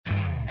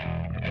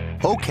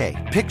Okay,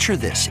 picture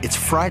this. It's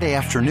Friday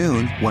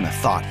afternoon when a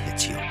thought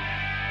hits you.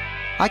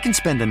 I can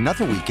spend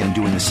another weekend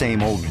doing the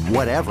same old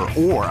whatever,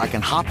 or I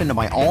can hop into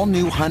my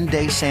all-new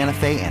Hyundai Santa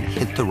Fe and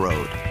hit the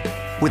road.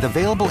 With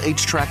available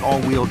H-Track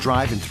all-wheel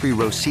drive and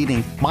 3-row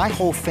seating, my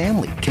whole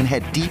family can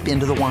head deep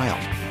into the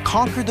wild.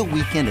 Conquer the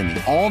weekend in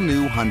the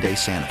all-new Hyundai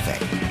Santa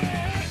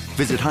Fe.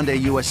 Visit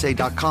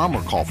HyundaiUSA.com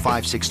or call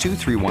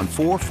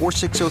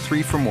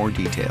 562-314-4603 for more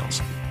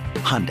details.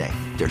 Hyundai,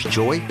 there's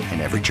joy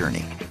in every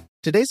journey.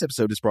 Today's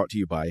episode is brought to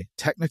you by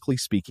Technically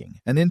Speaking,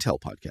 an Intel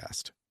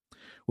podcast.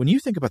 When you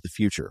think about the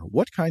future,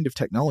 what kind of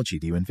technology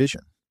do you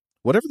envision?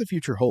 Whatever the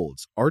future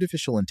holds,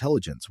 artificial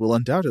intelligence will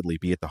undoubtedly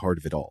be at the heart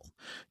of it all.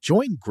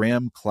 Join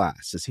Graham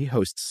Class as he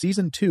hosts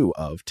Season 2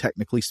 of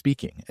Technically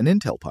Speaking, an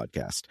Intel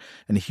podcast,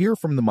 and hear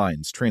from the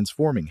minds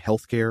transforming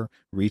healthcare,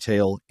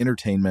 retail,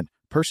 entertainment,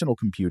 personal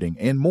computing,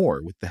 and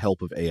more with the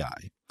help of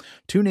AI.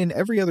 Tune in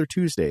every other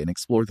Tuesday and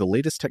explore the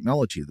latest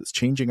technology that's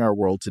changing our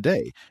world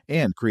today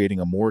and creating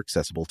a more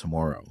accessible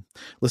tomorrow.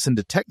 Listen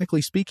to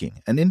Technically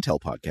Speaking, an Intel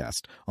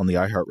podcast on the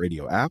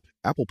iHeartRadio app,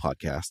 Apple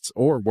Podcasts,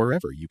 or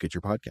wherever you get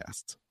your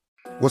podcasts.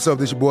 What's up,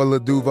 this your boy Lil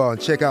Duval,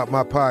 and check out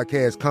my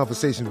podcast,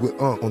 Conversations with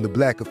Unc, on the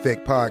Black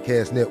Effect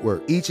Podcast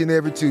Network. Each and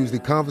every Tuesday,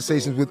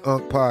 Conversations with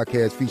Unc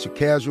podcast feature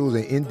casual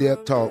and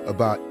in-depth talk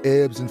about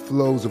ebbs and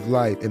flows of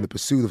life and the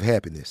pursuit of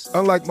happiness.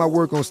 Unlike my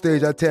work on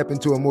stage, I tap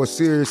into a more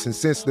serious and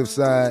sensitive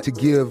side to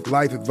give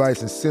life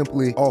advice and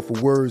simply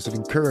offer words of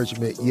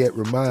encouragement, yet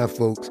remind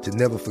folks to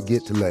never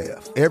forget to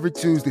laugh. Every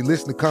Tuesday,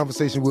 listen to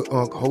Conversation with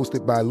Unc,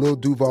 hosted by Lil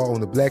Duval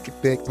on the Black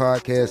Effect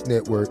Podcast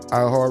Network,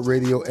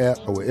 iHeartRadio app,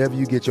 or wherever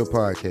you get your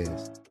podcasts.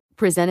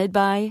 Presented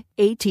by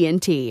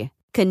AT&T.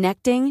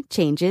 Connecting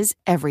changes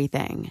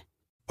everything.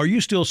 Are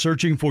you still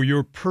searching for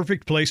your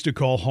perfect place to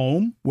call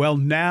home? Well,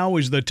 now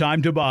is the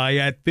time to buy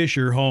at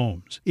Fisher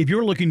Homes. If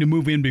you're looking to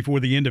move in before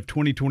the end of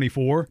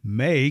 2024,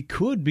 May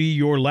could be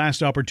your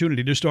last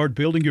opportunity to start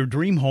building your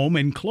dream home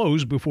and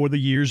close before the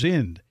year's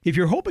end. If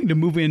you're hoping to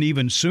move in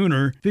even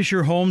sooner,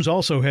 Fisher Homes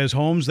also has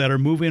homes that are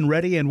move-in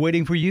ready and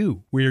waiting for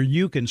you, where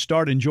you can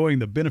start enjoying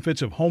the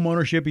benefits of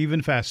homeownership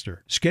even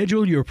faster.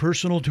 Schedule your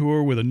personal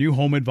tour with a new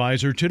home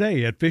advisor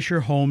today at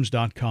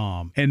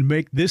FisherHomes.com and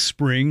make this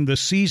spring the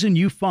season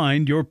you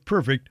find your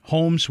perfect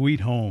home sweet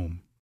home.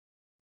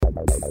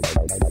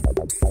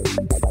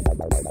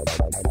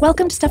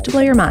 Welcome to Stuff to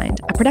Blow Your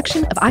Mind, a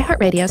production of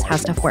iHeartRadio's How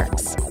Stuff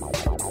Works.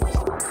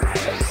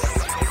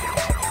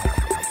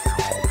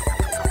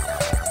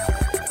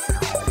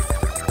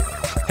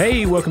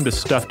 Hey, welcome to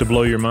Stuff to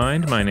Blow Your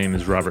Mind. My name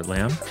is Robert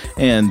Lamb.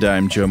 And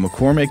I'm Joe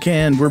McCormick,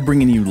 and we're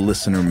bringing you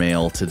listener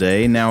mail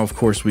today. Now, of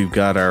course, we've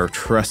got our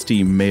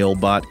trusty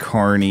mailbot,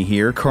 Carney,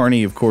 here.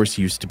 Carney, of course,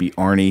 used to be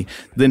Arnie.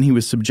 Then he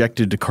was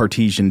subjected to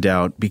Cartesian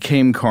doubt,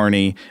 became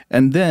Carney,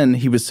 and then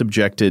he was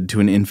subjected to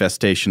an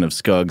infestation of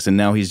skugs, and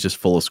now he's just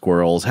full of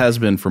squirrels, has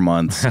been for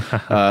months.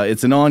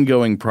 It's an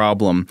ongoing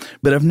problem.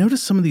 But I've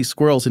noticed some of these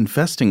squirrels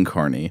infesting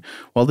Carney.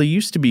 While they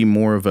used to be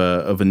more of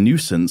a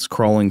nuisance,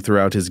 crawling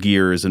throughout his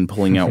gears and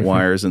pulling out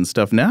wires and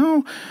stuff,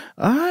 now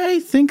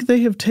I think they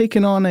have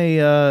taken on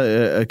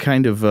a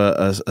kind of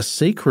a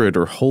sacred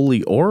or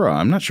holy aura.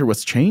 I'm not sure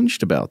what's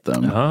changed about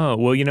them. Oh,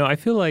 well, I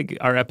feel like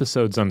our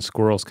episodes on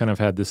squirrels kind of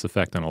had this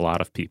effect on a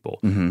lot of people.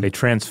 Mm-hmm. They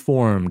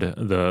transformed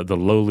the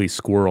lowly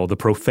squirrel, the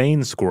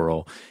profane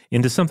squirrel,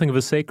 into something of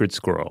a sacred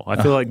squirrel.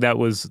 I feel like that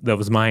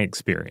was my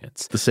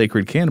experience. The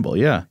sacred cannibal,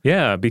 yeah.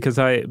 Yeah, because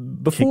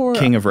before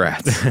King of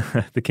Rats.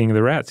 The King of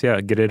the Rats,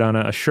 yeah. Get it on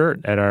a shirt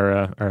at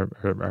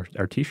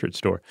our T-shirt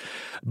store.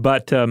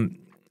 But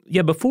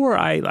before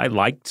I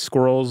liked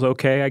squirrels,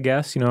 okay, I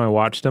guess. I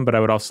watched them, but I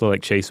would also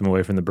chase them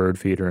away from the bird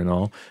feeder and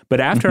all. But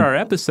after our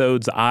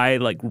episodes, I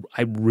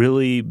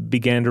really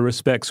began to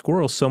respect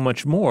squirrels so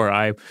much more.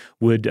 I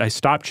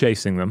stopped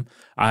chasing them.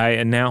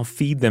 I now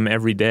feed them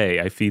every day.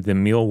 I feed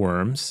them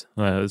mealworms,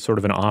 sort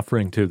of an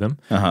offering to them.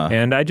 Uh-huh.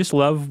 And I just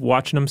love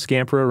watching them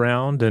scamper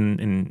around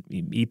and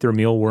eat their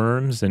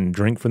mealworms and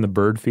drink from the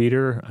bird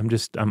feeder.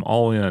 I'm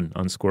all in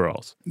on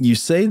squirrels. You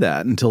say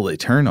that until they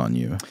turn on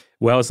you.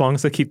 Well, as long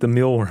as I keep the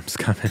mealworms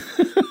coming,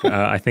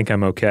 I think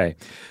I'm okay.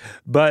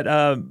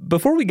 But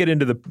before we get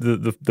into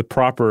the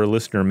proper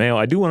listener mail,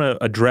 I do want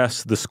to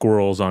address the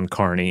squirrels on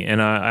Carney,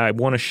 and I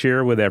want to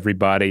share with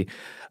everybody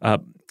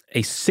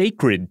a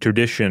sacred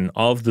tradition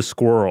of the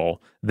squirrel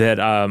that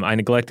I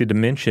neglected to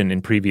mention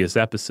in previous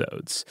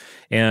episodes.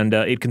 And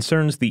it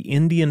concerns the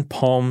Indian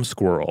palm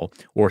squirrel,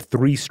 or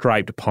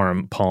three-striped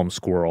palm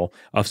squirrel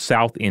of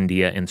South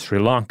India and Sri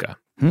Lanka.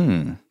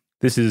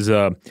 This is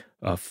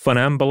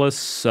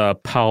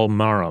Funambulus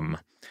palmarum.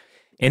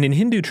 And in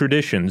Hindu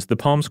traditions, the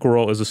palm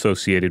squirrel is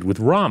associated with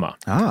Rama.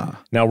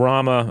 Now,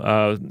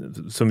 Rama,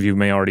 some of you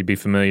may already be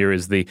familiar,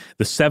 is the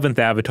seventh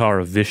avatar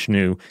of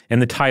Vishnu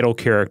and the title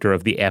character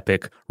of the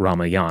epic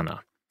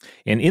Ramayana.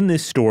 And in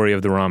this story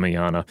of the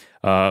Ramayana,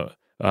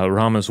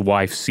 Rama's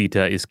wife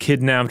Sita is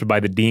kidnapped by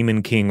the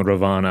demon king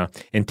Ravana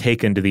and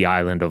taken to the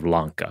island of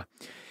Lanka.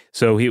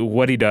 So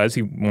what he does,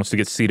 he wants to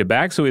get Sita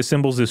back, so he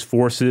assembles his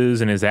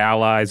forces and his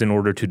allies in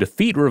order to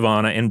defeat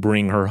Ravana and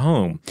bring her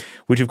home,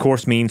 which of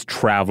course means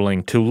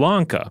traveling to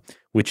Lanka,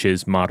 which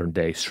is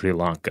modern-day Sri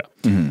Lanka.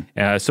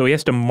 So he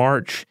has to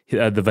march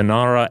the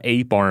Vanara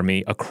ape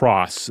army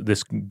across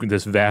this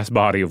vast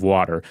body of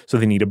water, so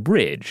they need a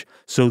bridge.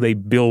 So they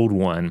build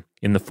one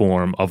in the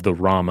form of the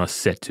Rama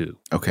Setu.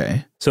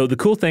 Okay. So the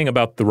cool thing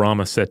about the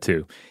Rama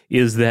Setu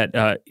is that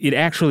it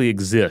actually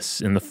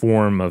exists in the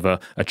form of a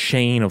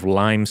chain of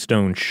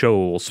limestone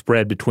shoals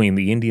spread between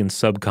the Indian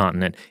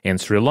subcontinent and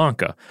Sri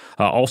Lanka,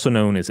 also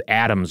known as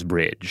Adams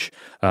Bridge.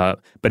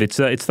 But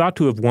it's thought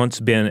to have once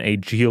been a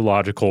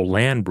geological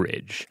land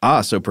bridge.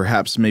 So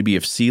perhaps maybe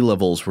if sea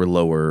levels were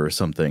lower or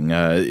something,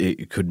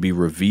 it could be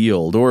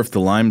revealed, or if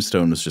the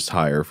limestone was just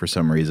higher for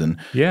some reason.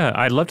 Yeah,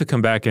 I'd love to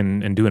come back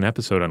and do an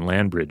episode on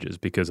land bridges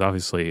because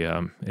obviously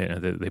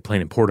they play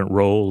an important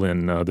role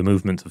in the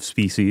movements of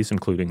species,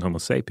 including Homo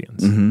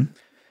sapiens.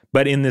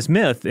 But in this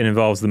myth, it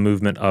involves the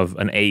movement of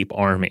an ape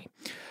army.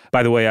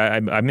 By the way,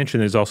 I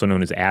mentioned it's also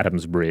known as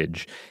Adams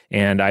Bridge,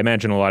 and I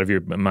imagine a lot of you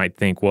might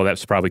think, well,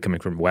 that's probably coming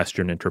from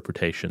Western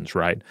interpretations,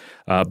 right?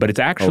 But it's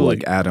actually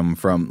like Adam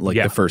from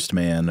the first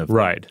man of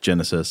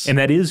Genesis. And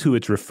that is who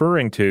it's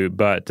referring to,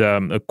 but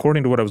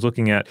according to what I was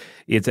looking at,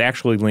 it's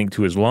actually linked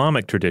to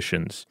Islamic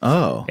traditions.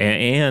 Oh.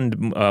 And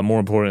more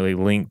importantly,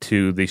 linked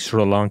to the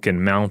Sri Lankan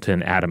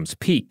mountain Adam's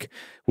Peak,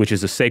 which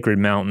is a sacred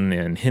mountain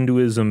in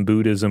Hinduism,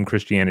 Buddhism,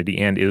 Christianity,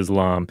 and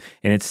Islam.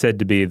 And it's said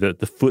to be the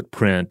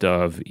footprint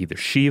of either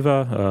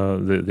Shiva,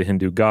 the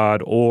Hindu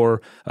god,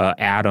 or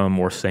Adam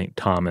or St.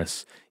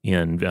 Thomas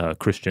in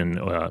Christian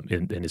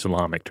and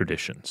Islamic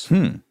traditions.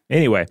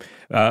 Anyway,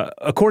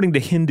 according to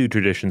Hindu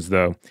traditions,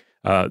 though,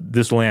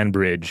 this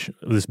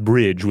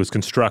bridge was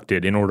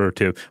constructed in order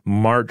to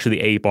march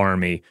the ape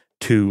army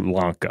to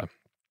Lanka.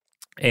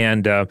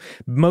 And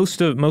most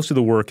of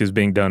the work is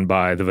being done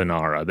by the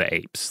Vanara, the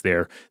apes.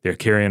 They're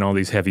carrying all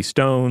these heavy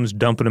stones,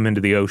 dumping them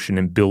into the ocean,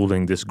 and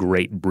building this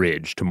great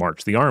bridge to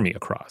march the army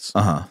across.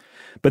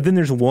 But then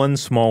there's one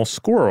small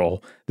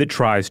squirrel that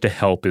tries to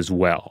help as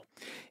well.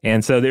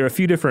 And so there are a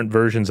few different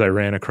versions I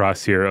ran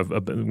across here of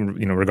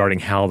regarding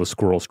how the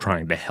squirrel's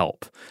trying to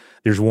help.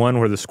 There's one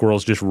where the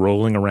squirrel's just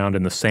rolling around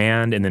in the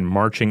sand and then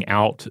marching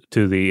out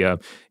to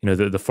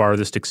the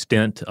farthest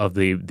extent of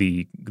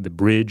the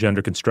bridge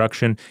under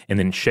construction and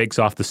then shakes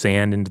off the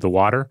sand into the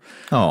water.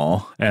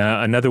 Oh.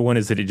 Another one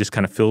is that it just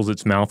kind of fills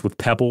its mouth with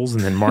pebbles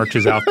and then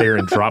marches out there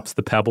and drops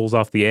the pebbles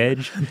off the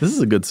edge. This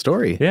is a good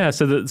story. Yeah,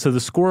 so the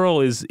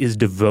squirrel is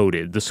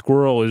devoted. The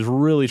squirrel is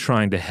really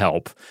trying to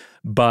help.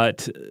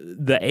 But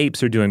the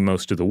apes are doing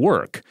most of the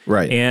work.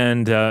 Right.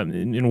 And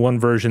in one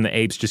version, the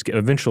apes just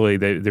eventually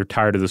they're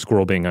tired of the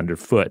squirrel being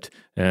underfoot.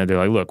 And they're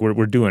like, look,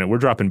 we're doing it. We're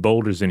dropping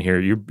boulders in here.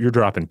 You're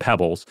dropping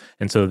pebbles.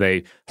 And so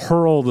they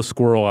hurl the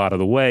squirrel out of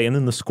the way, and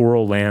then the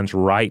squirrel lands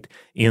right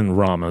in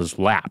Rama's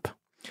lap.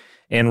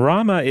 And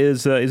Rama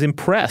is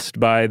impressed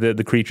by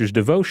the creature's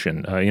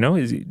devotion.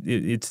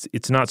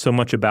 It's not so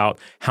much about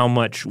how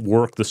much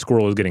work the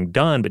squirrel is getting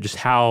done, but just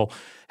how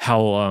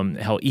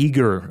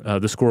eager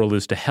the squirrel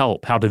is to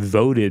help, how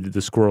devoted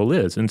the squirrel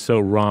is. And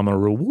so Rama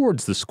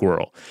rewards the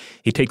squirrel.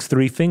 He takes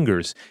 3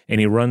 fingers and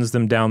he runs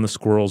them down the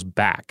squirrel's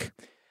back.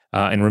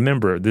 And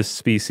remember, this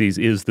species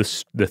is the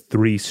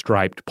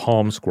 3-striped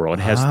palm squirrel.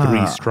 It has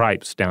 3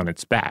 stripes down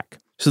its back.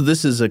 So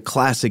this is a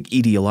classic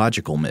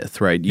etiological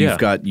myth, right? You've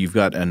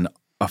got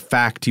a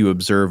fact you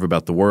observe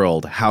about the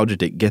world. How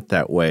did it get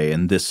that way?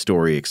 And this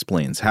story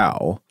explains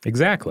how.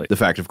 Exactly. The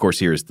fact, of course,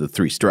 here is the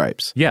 3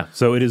 stripes. Yeah,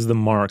 so it is the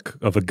mark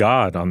of a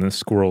god on this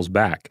squirrel's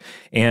back.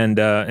 And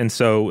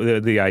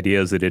so the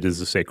idea is that it is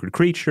a sacred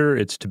creature.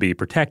 It's to be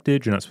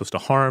protected. You're not supposed to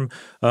harm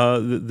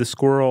the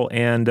squirrel.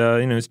 And,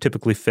 it's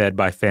typically fed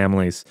by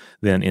families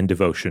then in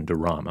devotion to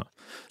Rama.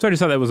 So I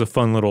just thought that was a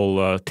fun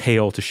little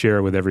tale to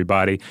share with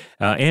everybody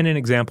and an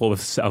example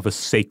of a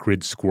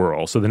sacred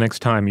squirrel. So the next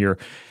time you're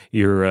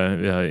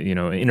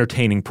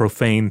entertaining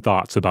profane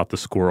thoughts about the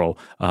squirrel,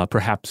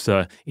 perhaps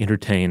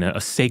entertain a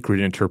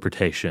sacred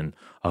interpretation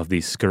of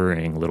these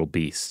scurrying little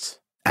beasts.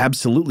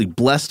 Absolutely.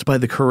 Blessed by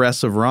the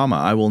caress of Rama.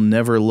 I will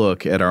never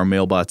look at our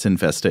mailbots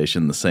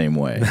infestation the same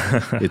way.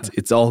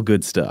 It's all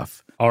good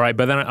stuff. All right,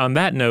 but then on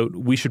that note,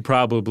 we should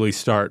probably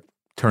start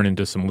turn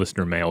into some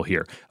listener mail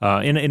here.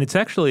 And it's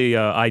actually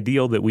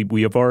ideal that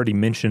we have already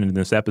mentioned in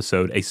this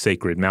episode a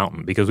sacred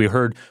mountain, because we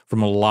heard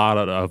from a lot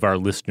of our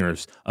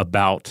listeners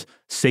about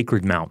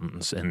sacred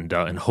mountains and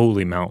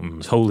holy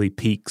mountains, holy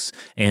peaks,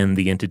 and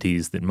the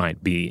entities that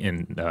might be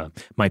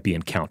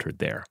encountered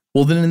there.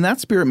 Well, then in that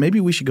spirit,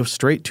 maybe we should go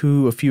straight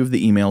to a few of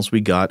the emails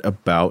we got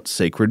about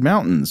sacred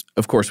mountains.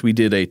 Of course, we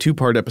did a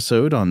 2-part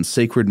episode on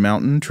sacred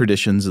mountain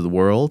traditions of the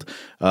world,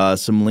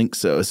 some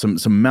links,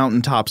 some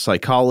mountaintop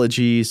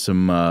psychology,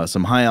 some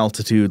high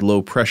altitude,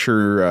 low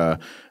pressure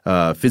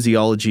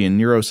physiology and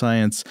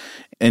neuroscience.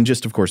 and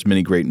just, of course,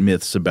 many great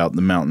myths about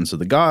the mountains of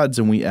the gods.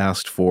 And we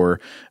asked for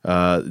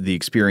the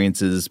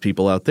experiences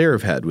people out there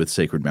have had with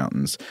sacred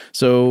mountains.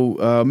 So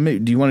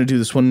do you want to do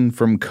this one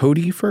from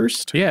Cody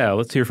first? Yeah,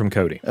 let's hear from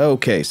Cody.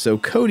 Okay, so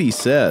Cody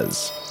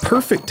says,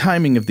 perfect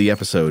timing of the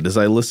episode as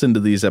I listen to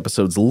these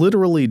episodes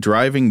literally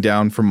driving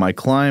down from my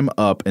climb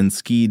up and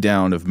ski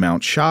down of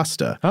Mount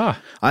Shasta.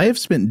 I have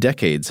spent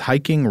decades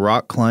hiking,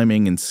 rock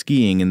climbing, and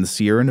skiing in the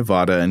Sierra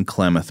Nevada and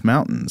Klamath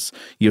Mountains.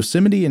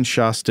 Yosemite and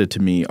Shasta to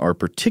me are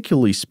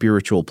particularly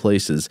spiritual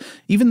places,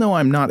 even though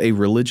I'm not a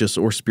religious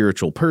or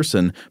spiritual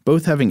person,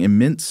 both having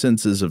immense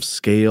senses of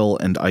scale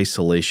and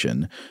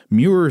isolation.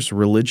 Muir's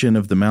Religion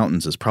of the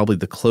Mountains is probably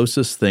the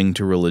closest thing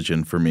to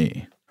religion for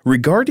me.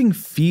 Regarding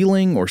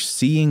feeling or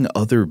seeing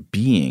other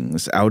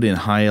beings out in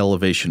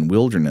high-elevation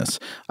wilderness,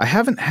 I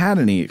haven't had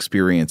any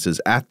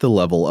experiences at the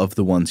level of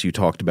the ones you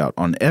talked about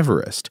on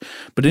Everest.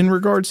 But in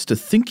regards to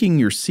thinking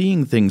you're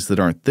seeing things that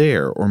aren't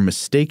there or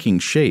mistaking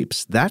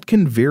shapes, that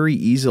can very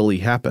easily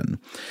happen.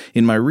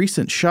 In my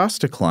recent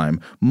Shasta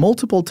climb,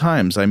 multiple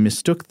times I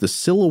mistook the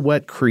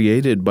silhouette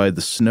created by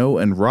the snow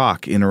and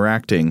rock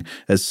interacting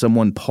as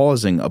someone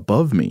pausing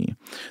above me.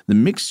 The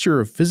mixture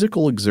of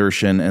physical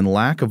exertion and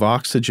lack of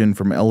oxygen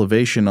from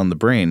elevation on the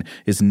brain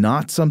is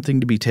not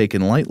something to be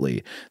taken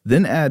lightly.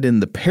 Then add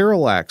in the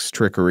parallax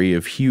trickery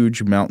of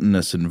huge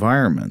mountainous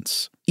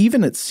environments.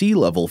 Even at sea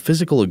level,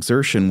 physical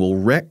exertion will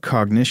wreck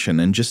cognition,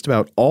 and just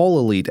about all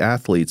elite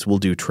athletes will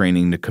do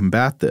training to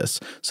combat this,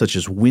 such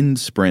as wind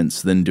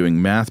sprints, then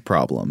doing math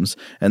problems,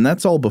 and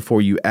that's all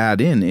before you add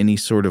in any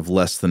sort of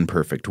less than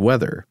perfect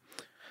weather.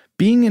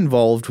 Being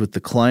involved with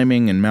the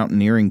climbing and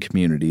mountaineering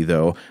community,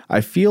 though,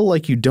 I feel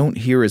like you don't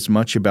hear as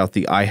much about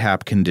the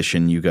IHAP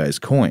condition you guys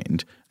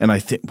coined. And I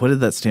think, what did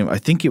that stand for? I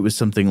think it was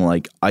something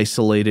like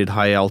isolated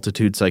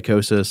high-altitude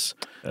psychosis.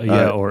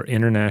 Or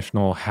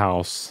International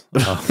House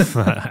of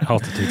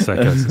Altitude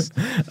Psychosis.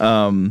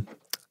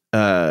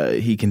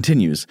 He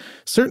continues,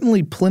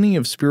 certainly plenty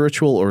of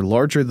spiritual or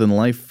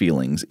larger-than-life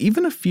feelings,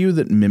 even a few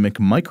that mimic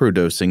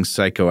microdosing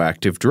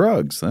psychoactive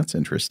drugs. That's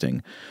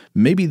interesting.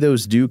 Maybe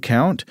those do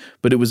count,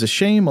 but it was a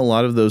shame a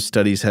lot of those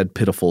studies had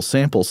pitiful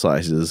sample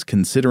sizes,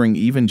 considering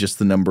even just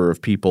the number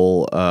of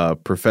people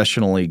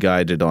professionally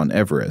guided on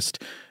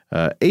Everest.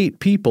 8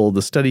 people,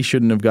 the study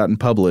shouldn't have gotten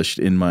published,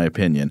 in my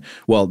opinion.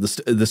 Well,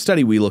 the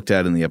study we looked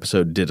at in the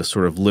episode did a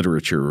sort of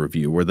literature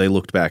review where they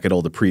looked back at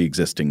all the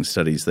pre-existing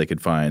studies they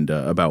could find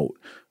about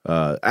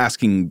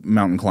asking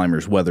mountain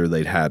climbers whether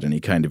they'd had any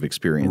kind of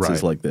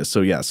experiences like this.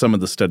 So yeah, some of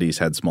the studies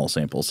had small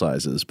sample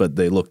sizes, but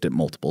they looked at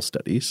multiple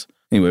studies.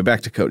 Anyway,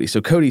 back to Cody. So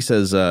Cody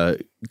says,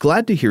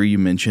 glad to hear you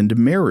mentioned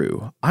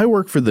Meru. I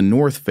work for the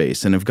North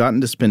Face and have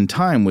gotten to spend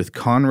time with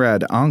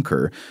Conrad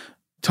Anker,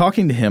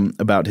 talking to him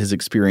about his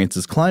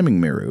experiences climbing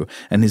Meru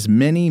and his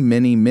many,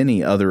 many,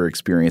 many other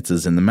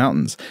experiences in the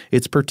mountains.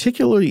 It's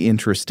particularly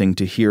interesting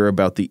to hear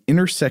about the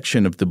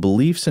intersection of the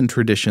beliefs and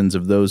traditions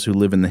of those who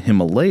live in the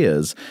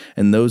Himalayas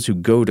and those who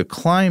go to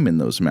climb in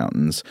those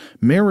mountains.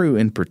 Meru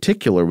in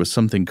particular was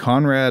something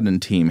Conrad and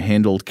team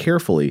handled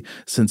carefully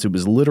since it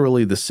was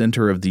literally the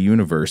center of the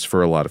universe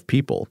for a lot of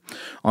people.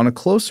 On a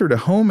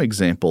closer-to-home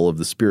example of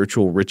the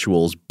spiritual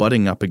rituals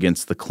butting up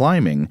against the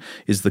climbing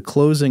is the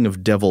closing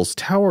of Devil's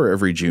Tower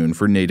every June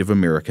for Native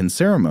American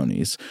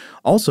ceremonies.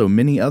 Also,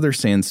 many other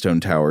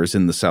sandstone towers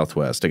in the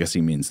Southwest, I guess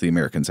he means the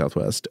American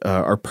Southwest,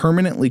 are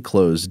permanently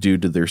closed due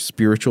to their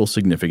spiritual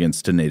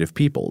significance to Native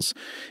peoples.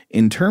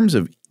 In terms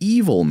of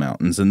evil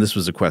mountains, and this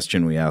was a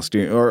question we asked,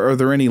 are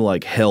there any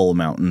like hell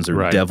mountains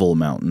or devil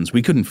mountains?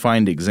 We couldn't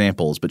find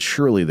examples, but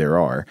surely there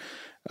are.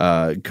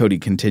 Cody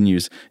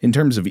continues, in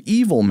terms of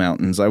evil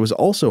mountains, I was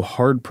also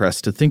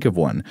hard-pressed to think of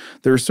one.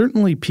 There are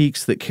certainly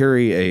peaks that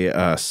carry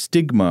a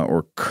stigma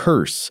or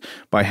curse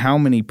by how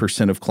many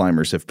 % of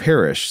climbers have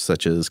perished,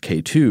 such as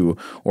K2,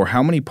 or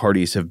how many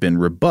parties have been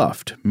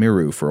rebuffed,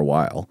 Meru for a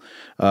while.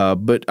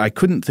 But I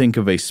couldn't think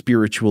of a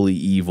spiritually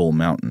evil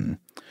mountain.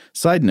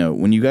 Side note,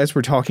 when you guys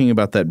were talking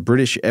about that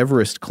British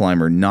Everest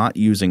climber not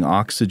using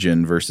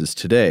oxygen versus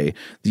today,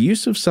 the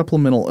use of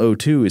supplemental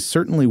O2 is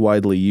certainly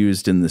widely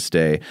used in this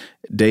day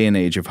and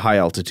age of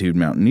high-altitude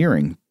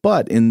mountaineering.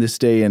 But in this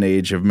day and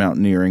age of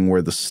mountaineering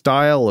where the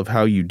style of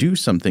how you do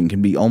something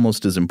can be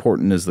almost as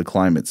important as the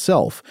climb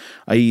itself,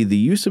 i.e. the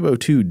use of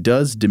O2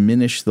 does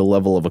diminish the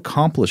level of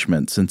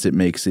accomplishment since it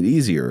makes it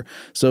easier,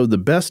 so the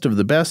best of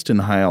the best in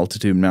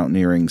high-altitude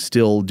mountaineering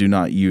still do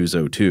not use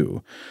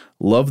O2.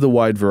 Love the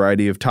wide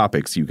variety of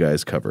topics you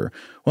guys cover.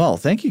 Well,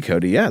 thank you,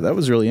 Cody. Yeah, that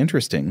was really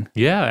interesting.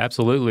 Yeah,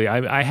 absolutely.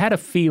 I had a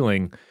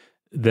feeling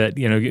that,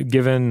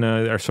 given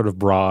our sort of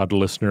broad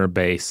listener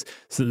base,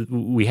 so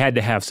we had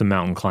to have some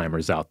mountain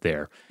climbers out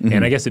there. Mm-hmm.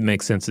 And I guess it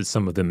makes sense that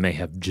some of them may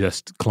have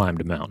just climbed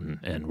a mountain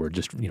and were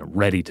just,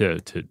 ready to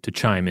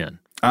chime in.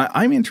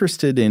 I'm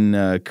interested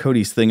in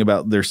Cody's thing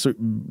about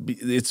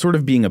it's sort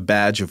of being a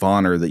badge of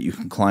honor that you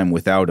can climb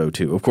without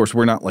O2. Of course,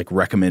 we're not like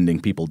recommending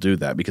people do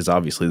that because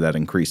obviously that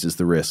increases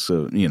the risks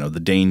of, the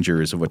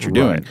dangers of what you're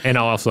doing. And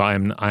also, I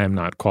am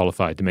not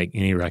qualified to make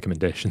any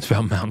recommendations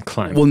about mountain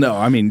climbing. Well, no,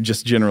 I mean,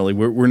 just generally,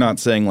 we're not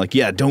saying like,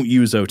 yeah, don't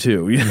use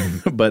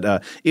O2.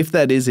 But if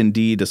that is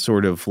indeed a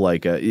sort of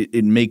like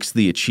it makes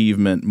the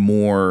achievement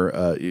more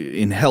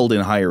held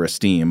in higher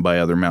esteem by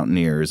other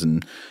mountaineers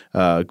and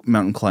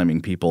mountain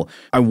climbing people.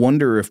 I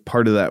wonder if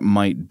part of that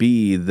might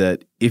be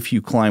that if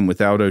you climb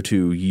without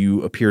O2,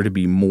 you appear to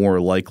be more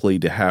likely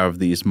to have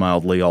these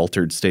mildly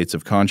altered states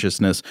of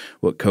consciousness,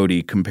 what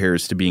Cody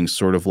compares to being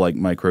sort of like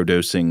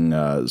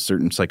microdosing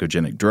certain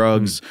psychogenic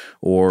drugs,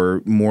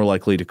 or more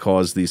likely to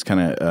cause these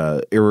kind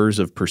of errors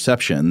of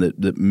perception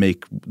that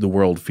make the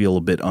world feel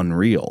a bit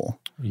unreal.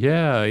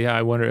 Yeah.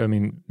 I wonder. I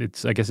mean,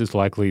 I guess it's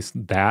likely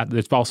that.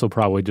 It's also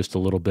probably just a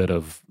little bit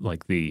of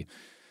like the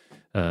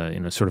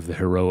sort of the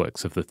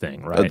heroics of the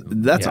thing, right?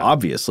 That's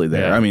obviously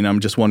there. Yeah. I mean,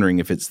 I'm just wondering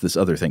if it's this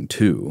other thing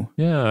too.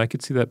 Yeah, I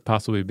could see that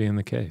possibly being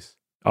the case.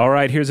 All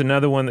right, here's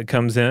another one that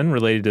comes in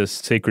related to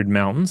sacred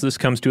mountains. This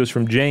comes to us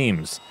from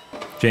James.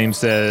 James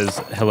says,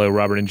 "Hello,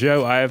 Robert and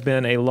Joe. I have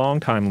been a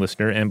long-time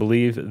listener and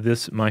believe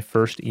this my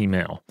first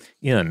email.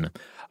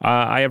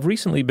 I have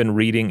recently been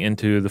reading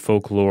into the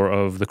folklore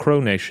of the Crow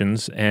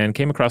Nations and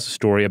came across a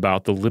story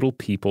about the Little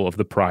People of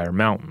the Pryor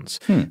Mountains.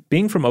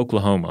 Being from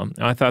Oklahoma,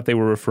 I thought they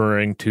were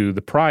referring to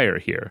the Pryor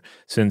here.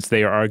 Since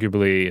there are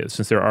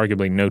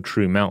arguably no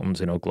true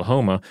mountains in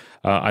Oklahoma,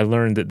 I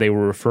learned that they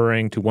were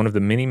referring to one of the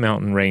many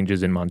mountain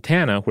ranges in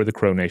Montana where the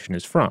Crow Nation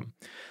is from.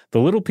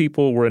 The Little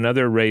People were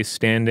another race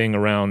standing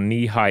around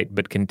knee height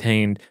but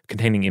containing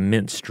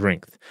immense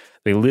strength.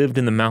 They lived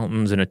in the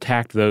mountains and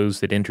attacked those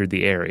that entered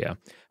the area.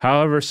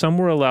 However, some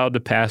were allowed to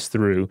pass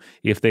through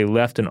if they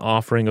left an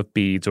offering of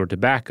beads or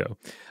tobacco.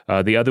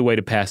 The other way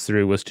to pass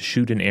through was to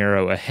shoot an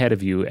arrow ahead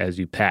of you as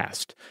you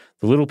passed.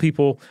 The Little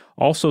People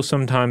also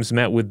sometimes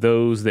met with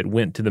those that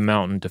went to the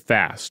mountain to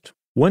fast.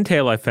 One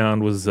tale I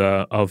found was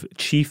of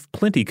Chief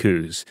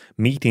Plentycoos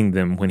meeting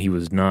them when he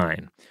was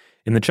 9.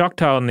 In the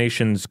Choctaw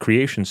Nation's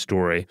creation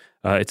story,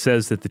 it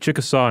says that the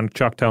Chickasaw and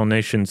Choctaw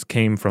Nations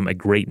came from a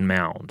great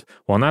mound.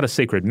 While not a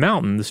sacred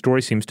mountain, the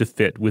story seems to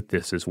fit with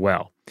this as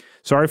well.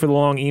 Sorry for the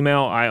long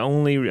email. I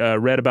only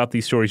read about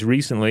these stories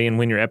recently, and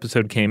when your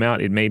episode came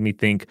out, it made me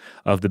think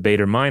of the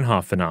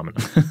Baader-Meinhof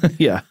phenomenon.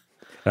 Yeah.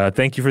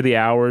 Thank you for the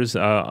hours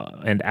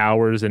and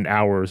hours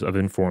of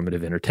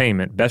informative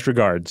entertainment. Best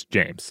regards,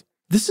 James."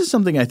 This is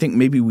something I think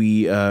maybe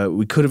we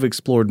could have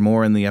explored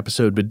more in the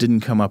episode, but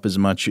didn't come up as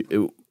much,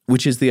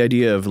 which is the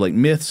idea of like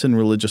myths and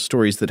religious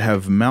stories that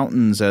have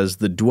mountains as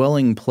the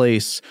dwelling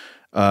place,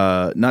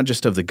 not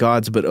just of the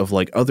gods, but of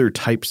like other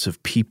types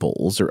of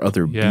peoples or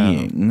other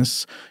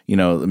beings.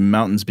 The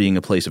mountains being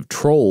a place of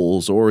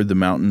trolls, or the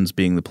mountains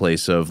being the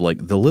place of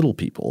like the little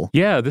people.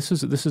 Yeah,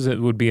 it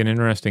would be an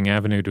interesting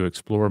avenue to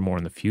explore more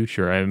in the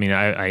future. I mean,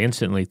 I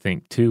instantly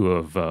think too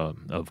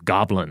of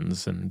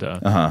goblins and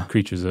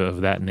creatures of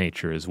that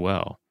nature as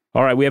well.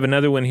 All right, we have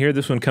another one here.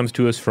 This one comes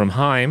to us from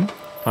Haim.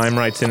 Haim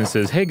writes in and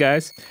says, "Hey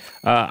guys,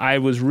 I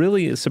was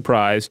really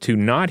surprised to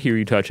not hear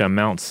you touch on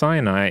Mount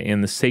Sinai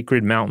in the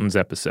Sacred Mountains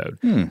episode.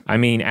 I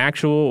mean,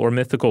 actual or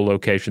mythical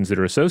locations that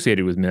are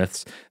associated with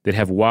myths that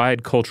have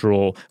wide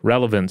cultural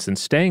relevance and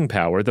staying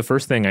power, the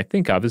first thing I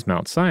think of is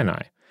Mount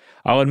Sinai.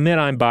 I'll admit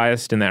I'm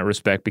biased in that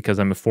respect because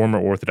I'm a former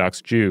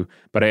Orthodox Jew,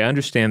 but I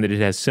understand that it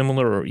has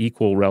similar or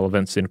equal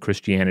relevance in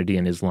Christianity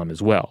and Islam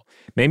as well.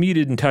 Maybe you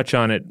didn't touch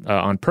on it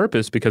on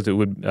purpose because it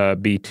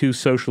would be too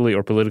socially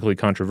or politically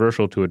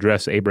controversial to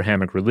address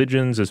Abrahamic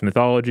religions as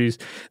mythologies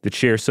that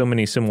share so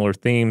many similar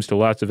themes to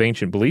lots of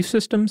ancient belief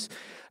systems.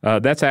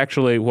 That's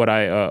actually what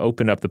I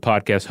opened up the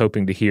podcast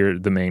hoping to hear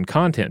the main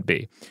content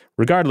be.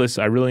 Regardless,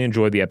 I really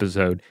enjoyed the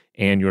episode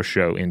and your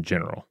show in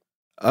general."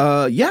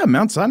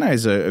 Mount Sinai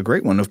is a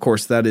great one. Of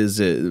course, that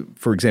is,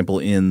 for example,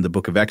 in the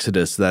book of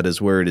Exodus, that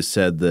is where it is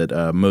said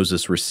that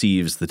Moses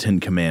receives the 10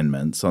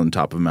 Commandments on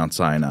top of Mount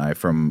Sinai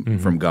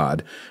from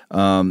God.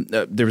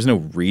 There was no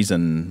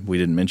reason we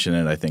didn't mention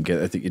it. I think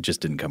it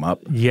just didn't come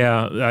up.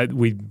 Yeah,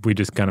 we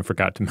just kind of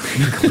forgot to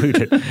include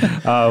it,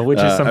 which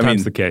is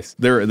sometimes the case.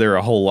 There are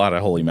a whole lot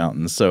of holy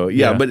mountains. So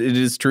but it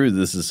is true.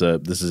 This is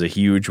a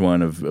huge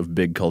one of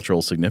big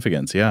cultural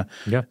significance. Yeah.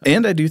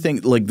 And I do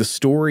think like the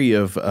story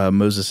of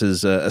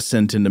Moses's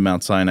ascent into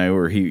Mount Sinai,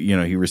 where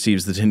he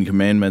receives the 10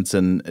 Commandments,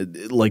 and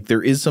like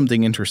there is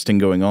something interesting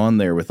going on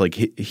there with like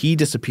he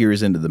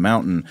disappears into the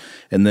mountain,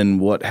 and then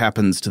what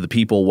happens to the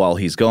people while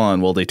he's gone?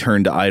 Well, they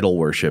turn to idol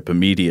worship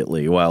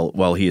immediately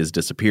while he has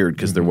disappeared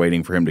because they're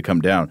waiting for him to come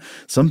down.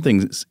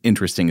 Something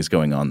interesting is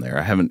going on there.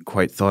 I haven't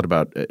quite thought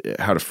about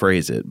how to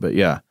phrase it, but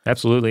yeah.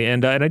 Absolutely.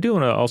 And I do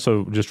want to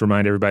also just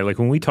remind everybody, like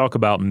when we talk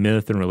about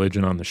myth and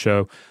religion on the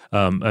show,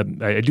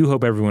 I do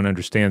hope everyone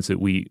understands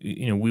that we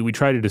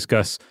try to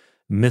discuss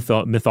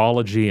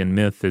mythology and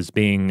myth as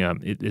being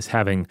is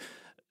having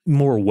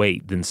more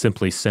weight than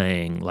simply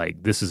saying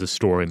like this is a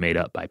story made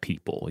up by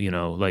people,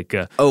 like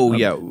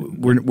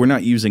we're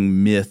not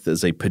using myth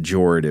as a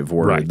pejorative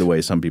word, right, the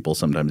way some people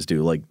sometimes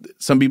do. Like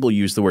some people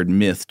use the word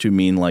myth to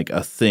mean like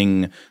a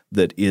thing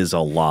that is a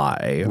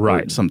lie,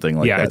 right, or something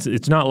like that. Yeah,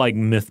 it's not like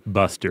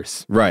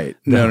Mythbusters, right?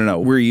 No.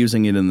 We're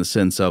using it in the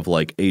sense of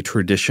like a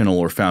traditional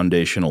or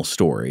foundational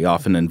story,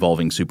 often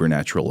involving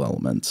supernatural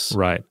elements,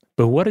 right.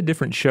 But what a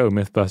different show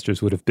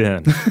Mythbusters would have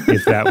been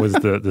if that was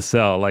the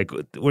sell. Like,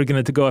 we're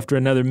going to go after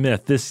another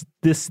myth. This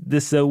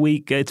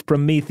week, it's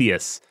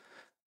Prometheus.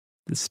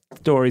 The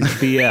story's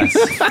BS.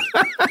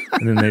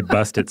 And then they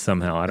bust it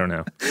somehow. I don't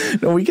know.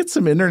 No, we get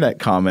some internet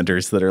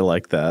commenters that are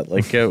like that.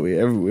 Like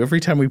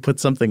every time we put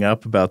something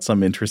up about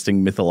some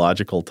interesting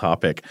mythological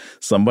topic,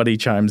 somebody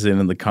chimes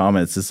in the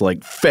comments. It's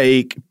like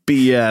fake,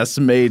 BS,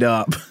 made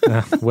up.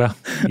 Well,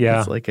 yeah.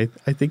 It's like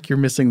I think you're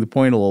missing the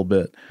point a little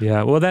bit.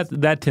 Yeah. Well,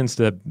 that tends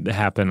to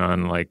happen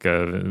on like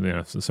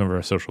some of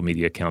our social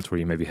media accounts where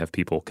you maybe have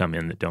people come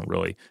in that don't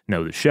really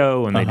know the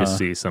show and they just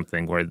see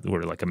something where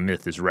like a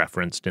myth is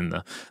referenced in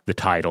the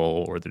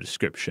title or the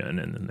description,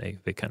 and then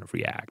they kind of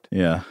react.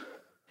 Yeah.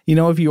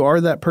 If you are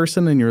that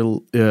person and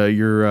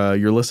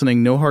you're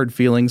listening, no hard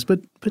feelings, but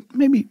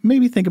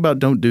maybe think about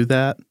don't do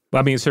that. Well,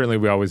 I mean, certainly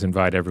we always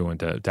invite everyone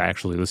to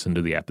actually listen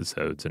to the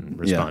episodes and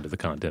respond to the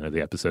content of the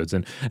episodes,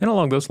 and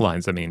along those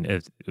lines, I mean,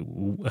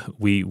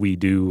 we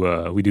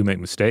do make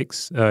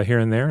mistakes here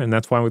and there, and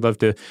that's why we'd love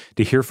to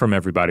hear from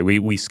everybody.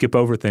 We skip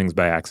over things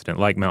by accident,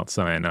 like Mount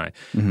Sinai.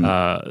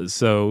 Mm-hmm.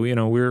 So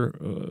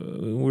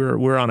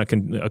we're on a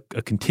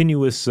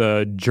continuous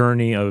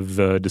journey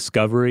of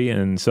discovery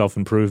and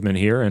self-improvement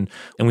here, and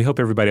we hope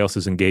everybody else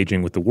is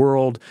engaging with the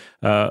world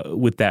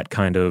with that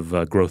kind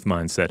of growth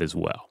mindset as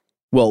well.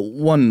 Well,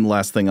 one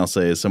last thing I'll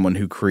say as someone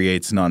who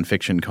creates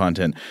nonfiction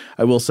content,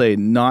 I will say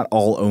not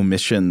all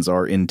omissions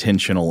are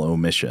intentional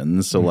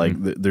omissions. So, like,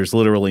 there's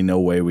literally no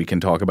way we can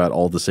talk about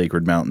all the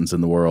sacred mountains in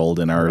the world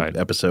in our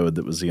episode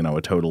that was,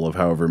 a total of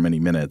however many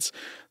minutes.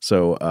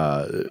 So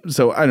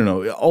I don't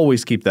know.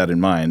 Always keep that in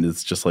mind.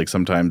 It's just like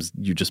sometimes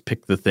you just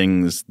pick the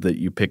things that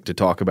you pick to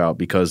talk about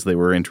because they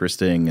were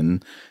interesting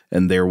and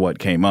they're what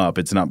came up.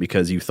 It's not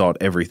because you thought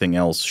everything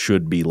else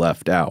should be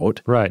left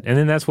out. Right. And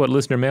then that's what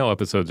listener mail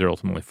episodes are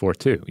ultimately for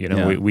too.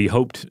 We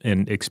hoped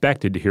and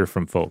expected to hear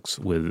from folks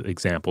with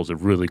examples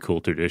of really cool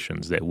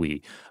traditions that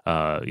we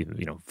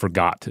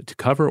forgot to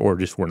cover or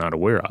just were not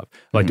aware of.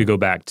 I'd like to go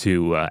back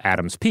to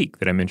Adam's Peak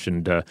that I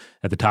mentioned at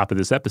the top of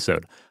this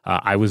episode.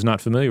 I was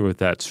not familiar with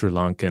that Sri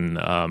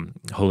Lankan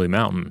holy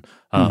mountain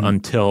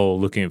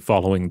until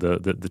following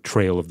the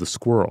trail of the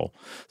squirrel.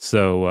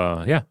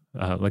 So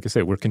like I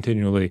say, we're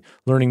continually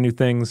learning new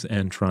things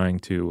and trying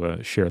to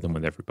share them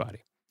with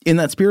everybody. In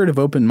that spirit of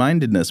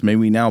open-mindedness, may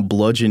we now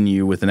bludgeon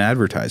you with an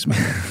advertisement?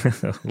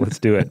 Let's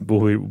do it,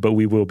 but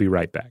we will be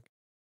right back.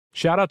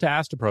 Shout out to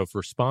Astepro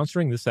for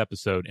sponsoring this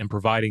episode and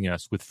providing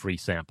us with free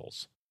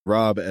samples.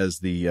 Rob, as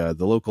the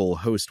local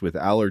host with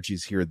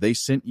allergies here, they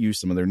sent you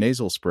some of their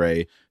nasal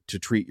spray to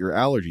treat your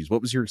allergies.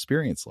 What was your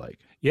experience like?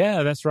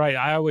 Yeah, that's right.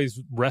 I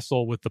always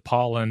wrestle with the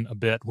pollen a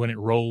bit when it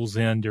rolls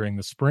in during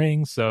the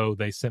spring, so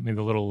they sent me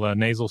the little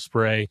nasal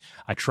spray.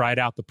 I tried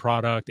out the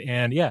product,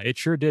 and yeah, it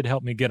sure did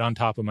help me get on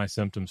top of my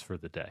symptoms for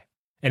the day.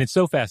 And it's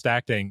so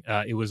fast-acting,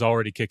 it was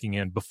already kicking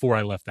in before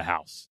I left the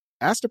house.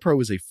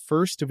 Astepro is a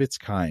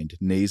first-of-its-kind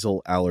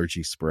nasal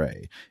allergy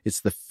spray.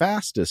 It's the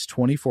fastest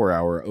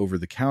 24-hour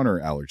over-the-counter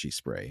allergy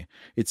spray.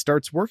 It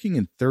starts working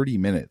in 30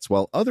 minutes,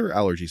 while other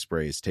allergy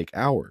sprays take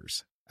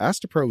hours.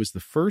 Astepro is the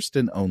first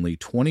and only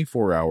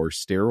 24-hour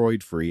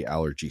steroid-free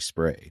allergy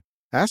spray.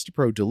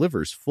 Astepro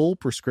delivers full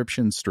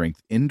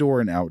prescription-strength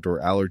indoor and outdoor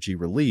allergy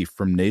relief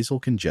from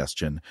nasal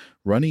congestion,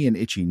 runny and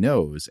itchy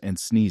nose, and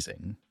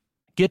sneezing.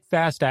 Get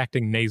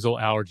fast-acting nasal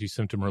allergy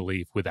symptom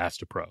relief with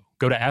Astepro.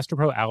 Go to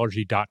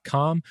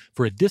asteproallergy.com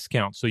for a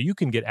discount so you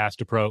can get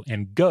Astepro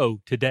and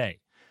go today.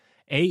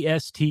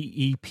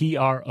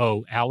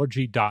 ASTEPRO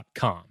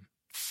allergy.com.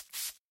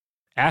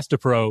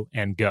 Astepro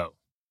and go.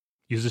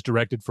 Use as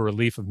directed for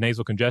relief of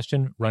nasal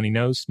congestion, runny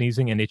nose,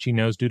 sneezing, and itchy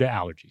nose due to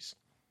allergies.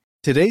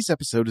 Today's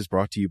episode is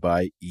brought to you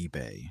by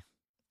eBay.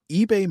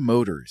 eBay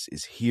Motors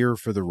is here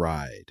for the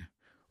ride.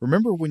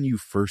 Remember when you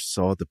first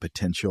saw the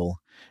potential?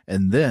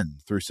 And then,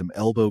 through some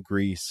elbow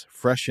grease,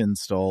 fresh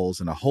installs,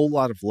 and a whole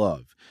lot of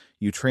love,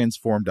 you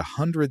transformed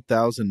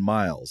 100,000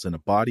 miles and a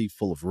body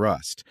full of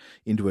rust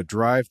into a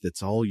drive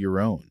that's all your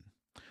own.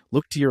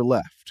 Look to your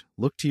left.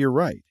 Look to your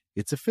right.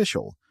 It's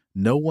official.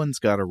 No one's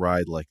got a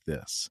ride like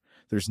this.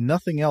 There's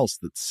nothing else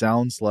that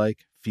sounds like,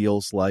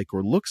 feels like,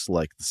 or looks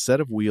like the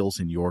set of wheels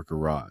in your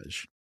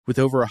garage. With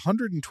over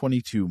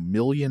 122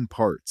 million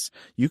parts,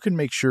 you can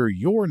make sure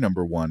your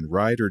number one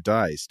ride or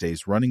die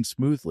stays running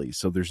smoothly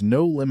so there's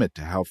no limit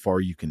to how far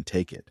you can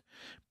take it.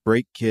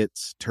 Brake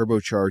kits,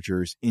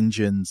 turbochargers,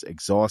 engines,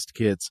 exhaust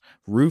kits,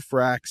 roof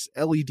racks,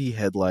 LED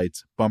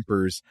headlights,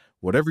 bumpers,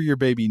 whatever your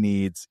baby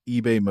needs,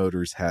 eBay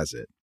Motors has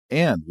it.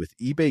 And with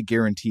eBay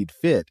Guaranteed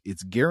Fit,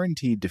 it's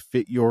guaranteed to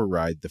fit your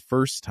ride the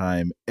first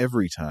time,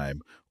 every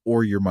time,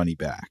 or your money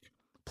back.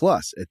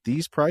 Plus, at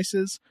these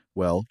prices,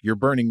 well, you're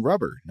burning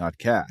rubber, not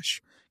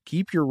cash.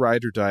 Keep your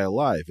ride or die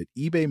alive at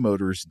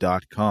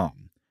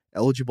ebaymotors.com.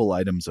 Eligible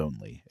items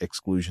only.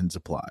 Exclusions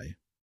apply.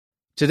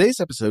 Today's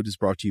episode is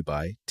brought to you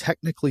by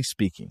Technically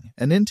Speaking,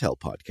 an Intel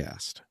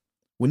podcast.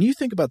 When you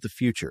think about the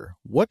future,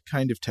 what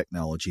kind of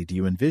technology do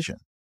you envision?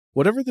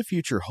 Whatever the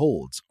future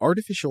holds,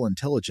 artificial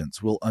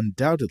intelligence will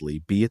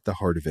undoubtedly be at the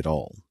heart of it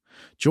all.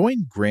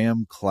 Join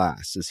Graham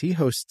Class as he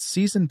hosts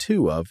Season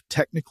 2 of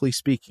Technically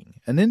Speaking,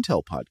 an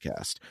Intel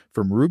podcast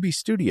from Ruby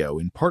Studio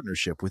in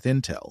partnership with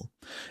Intel.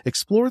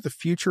 Explore the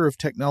future of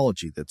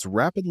technology that's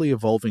rapidly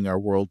evolving our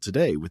world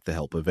today with the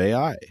help of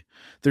AI.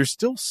 There's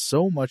still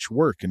so much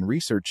work and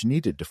research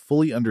needed to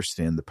fully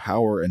understand the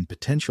power and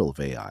potential of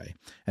AI,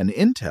 and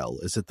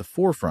Intel is at the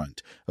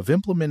forefront of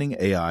implementing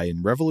AI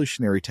in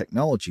revolutionary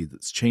technology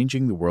that's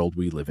changing the world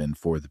we live in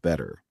for the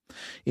better.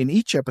 In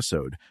each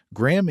episode,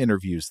 Graham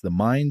interviews the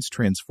minds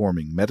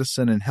transforming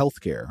medicine and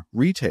healthcare,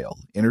 retail,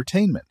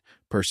 entertainment,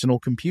 personal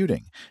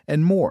computing,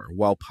 and more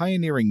while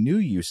pioneering new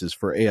uses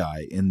for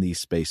AI in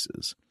these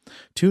spaces.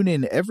 Tune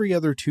in every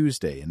other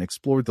Tuesday and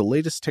explore the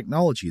latest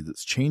technology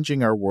that's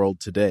changing our world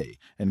today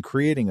and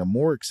creating a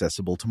more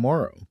accessible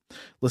tomorrow.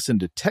 Listen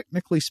to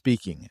Technically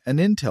Speaking, an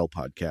Intel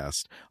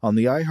podcast on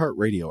the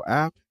iHeartRadio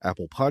app,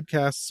 Apple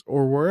Podcasts,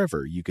 or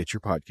wherever you get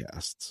your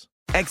podcasts.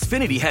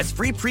 Xfinity has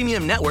free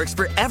premium networks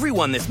for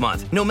everyone this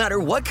month, no matter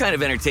what kind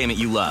of entertainment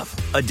you love.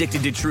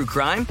 Addicted to true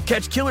crime?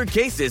 Catch killer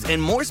cases and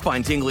more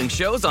spine-tingling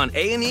shows on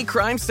A&E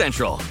Crime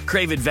Central.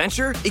 Crave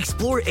adventure?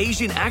 Explore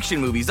Asian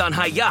action movies on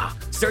Hi-Ya.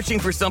 Searching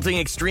for something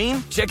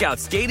extreme? Check out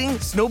skating,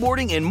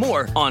 snowboarding, and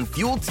more on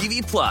Fuel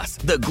TV Plus,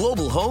 the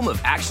global home of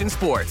action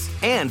sports.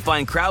 And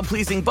find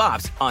crowd-pleasing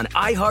bops on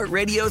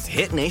iHeartRadio's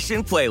Hit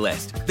Nation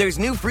playlist. There's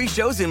new free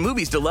shows and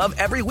movies to love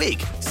every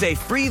week. Say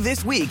free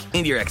this week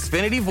in your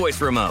Xfinity voice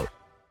remote.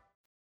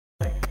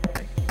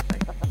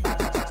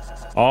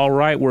 All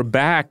right, we're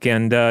back,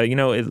 and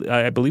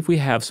I believe we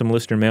have some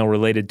listener mail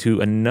related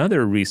to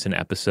another recent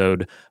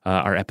episode,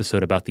 our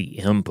episode about the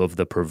imp of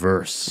the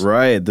perverse.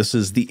 Right, this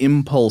is the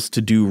impulse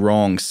to do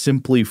wrong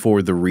simply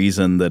for the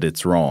reason that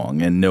it's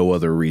wrong and no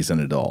other reason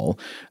at all.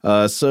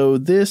 So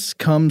this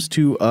comes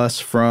to us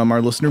from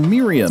our listener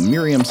Miriam.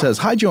 Miriam says,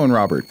 "Hi, Joe and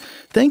Robert.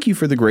 Thank you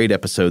for the great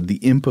episode, The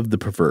Imp of the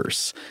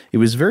Perverse. It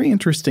was very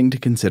interesting to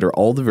consider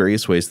all the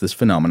various ways this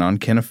phenomenon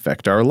can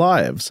affect our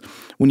lives.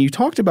 When you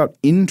talked about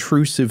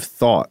intrusive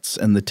thoughts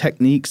and the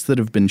techniques that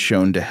have been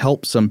shown to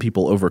help some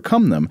people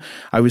overcome them,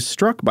 I was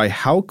struck by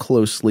how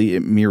closely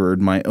it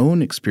mirrored my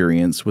own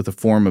experience with a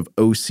form of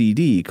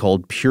OCD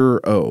called pure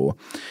O.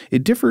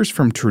 It differs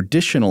from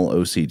traditional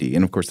OCD,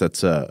 and of course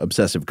that's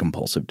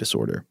obsessive-compulsive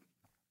disorder.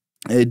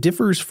 It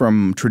differs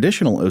from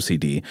traditional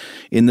OCD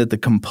in that the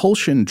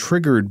compulsion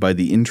triggered by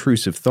the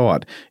intrusive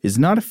thought is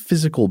not a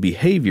physical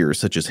behavior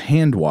such as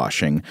hand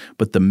washing,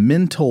 but the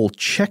mental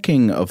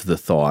checking of the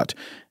thought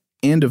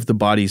and of the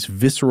body's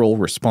visceral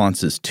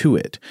responses to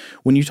it.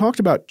 When you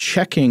talked about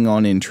checking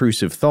on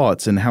intrusive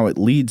thoughts and how it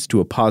leads to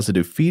a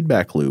positive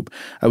feedback loop,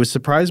 I was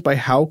surprised by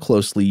how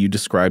closely you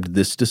described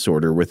this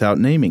disorder without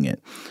naming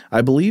it.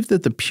 I believe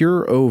that the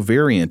pure O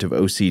variant of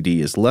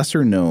OCD is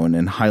lesser known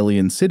and highly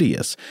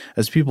insidious,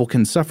 as people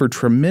can suffer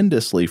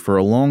tremendously for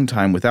a long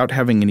time without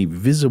having any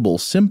visible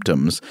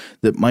symptoms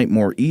that might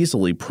more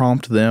easily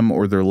prompt them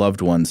or their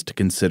loved ones to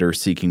consider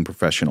seeking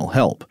professional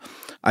help.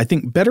 I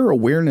think better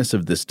awareness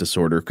of this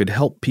disorder could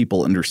help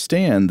people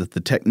understand that the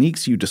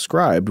techniques you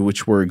described,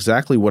 which were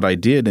exactly what I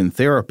did in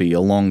therapy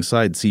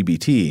alongside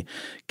CBT,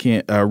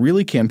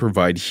 really can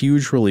provide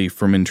huge relief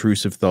from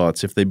intrusive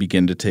thoughts if they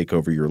begin to take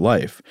over your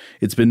life.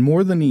 It's been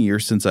more than a year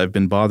since I've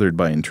been bothered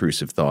by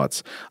intrusive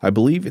thoughts. I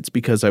believe it's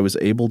because I was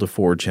able to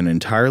forge an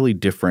entirely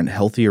different,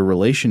 healthier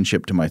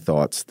relationship to my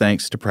thoughts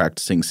thanks to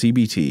practicing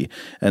CBT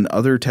and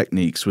other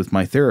techniques with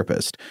my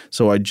therapist.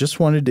 So I just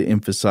wanted to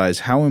emphasize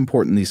how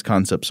important these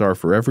concepts are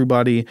for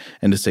everybody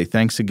and to say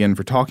thanks again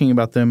for talking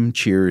about them.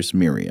 Cheers,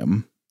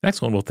 Miriam.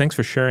 Excellent. Well, thanks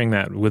for sharing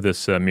that with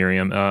us,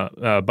 Miriam.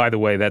 By the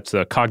way, that's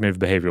cognitive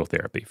behavioral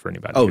therapy for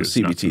anybody who's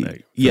CBT. Not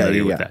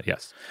familiar with that.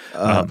 Yes.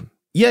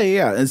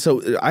 Yeah. And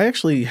so I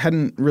actually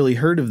hadn't really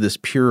heard of this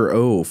pure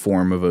O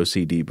form of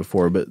OCD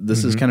before, but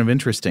this is kind of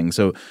interesting.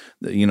 So,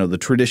 the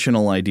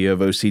traditional idea of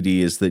OCD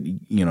is that,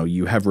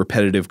 you have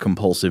repetitive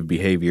compulsive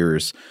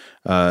behaviors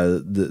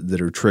that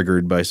are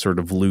triggered by sort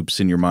of loops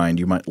in your mind.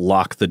 You might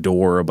lock the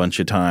door a bunch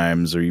of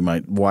times, or you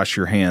might wash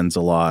your hands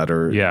a lot,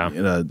 or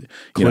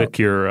click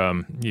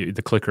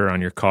the clicker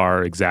on your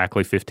car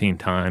exactly 15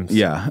 times.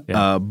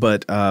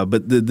 But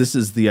this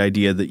is the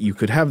idea that you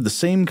could have the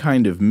same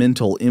kind of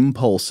mental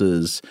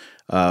impulses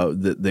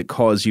that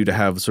cause you to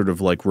have sort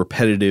of like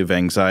repetitive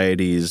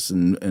anxieties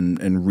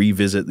and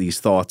revisit these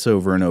thoughts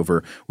over and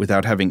over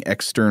without having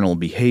external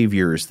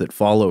behaviors that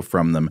follow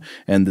from them,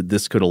 and that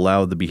this could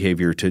allow the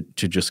behavior to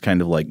just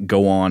kind of like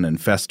go on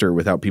and fester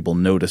without people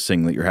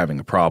noticing that you're having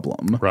a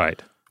problem.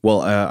 Right.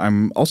 Well,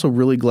 I'm also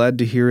really glad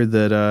to hear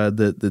that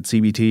that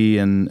CBT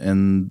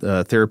and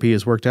therapy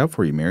has worked out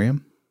for you,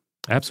 Miriam.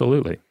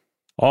 Absolutely.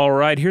 All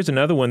right, here's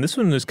another one. This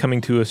one is coming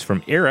to us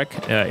from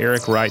Eric.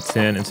 Eric writes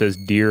in and says,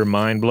 "Dear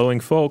mind-blowing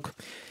folk,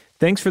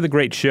 thanks for the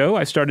great show.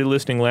 I started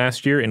listening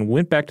last year and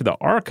went back to the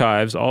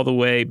archives all the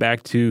way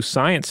back to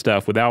science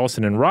stuff with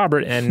Allison and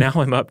Robert, and now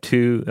I'm up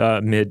to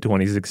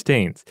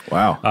mid-2016.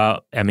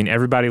 Wow. I mean,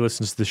 everybody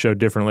listens to the show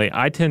differently.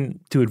 I tend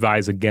to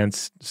advise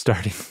against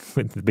starting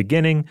with the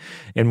beginning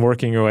and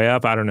working your way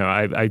up. I don't know.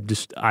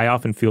 I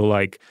often feel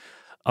like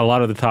a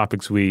lot of the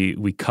topics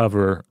we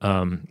cover,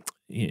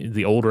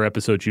 the older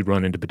episodes, you'd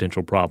run into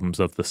potential problems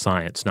of the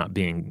science not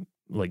being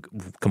like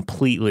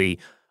completely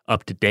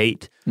up to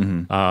date.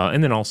 And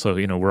then also,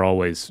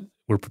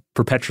 we're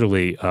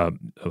perpetually,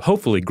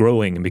 hopefully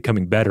growing and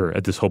becoming better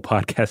at this whole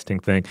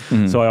podcasting thing.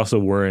 So I also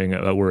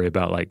worry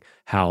about like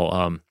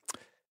how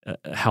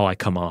I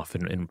come off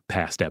in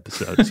past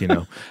episodes,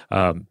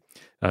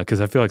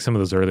 because I feel like some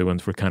of those early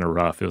ones were kind of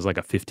rough. It was like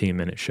a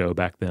 15-minute show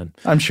back then.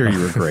 I'm sure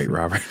you were great,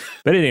 Robert.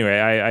 But anyway,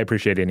 I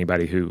appreciate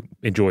anybody who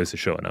enjoys the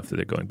show enough that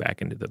they're going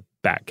back into the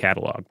back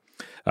catalog.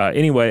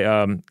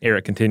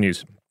 Eric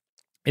continues.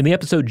 In the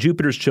episode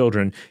Jupiter's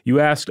Children, you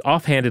asked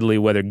offhandedly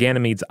whether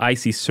Ganymede's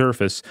icy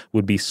surface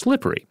would be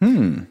slippery.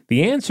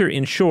 The answer,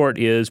 in short,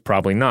 is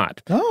probably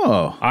not.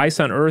 Oh. Ice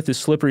on Earth is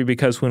slippery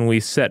because when we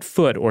set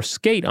foot or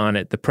skate on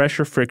it, the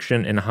pressure,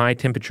 friction, and high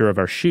temperature of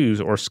our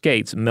shoes or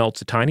skates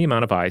melts a tiny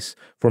amount of ice,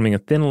 forming a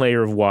thin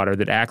layer of water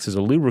that acts as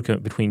a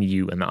lubricant between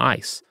you and the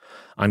ice.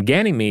 On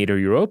Ganymede or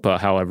Europa,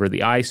 however,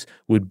 the ice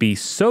would be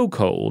so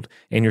cold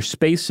and your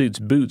spacesuit's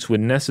boots would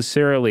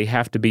necessarily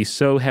have to be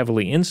so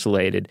heavily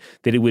insulated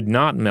that it would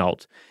not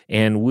melt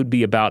and would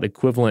be about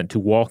equivalent to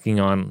walking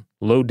on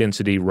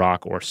low-density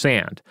rock or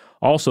sand.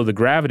 Also, the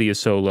gravity is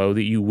so low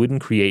that you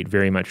wouldn't create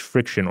very much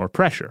friction or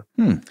pressure.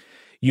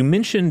 You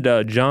mentioned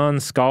John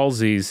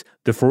Scalzi's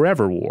The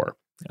Forever War.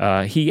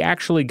 He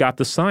actually got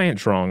the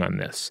science wrong on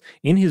this.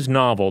 In his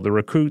novel, the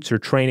recruits are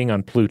training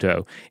on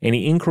Pluto, and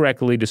he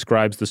incorrectly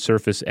describes the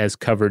surface as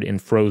covered in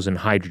frozen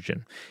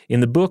hydrogen. In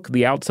the book,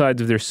 the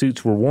outsides of their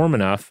suits were warm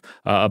enough,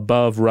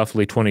 above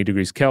roughly 20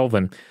 degrees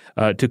Kelvin,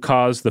 to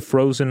cause the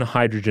frozen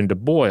hydrogen to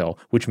boil,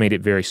 which made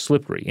it very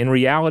slippery. In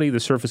reality, the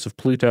surface of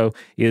Pluto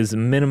is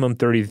minimum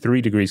 33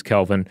 degrees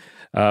Kelvin,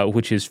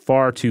 which is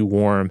far too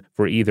warm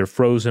for either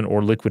frozen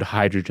or liquid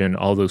hydrogen,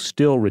 although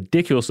still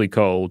ridiculously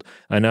cold,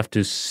 enough to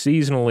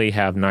seasonally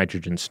have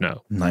nitrogen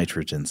snow.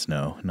 Nitrogen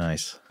snow.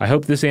 Nice. I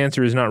hope this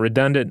answer is not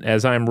redundant,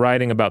 as I'm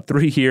writing about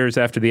 3 years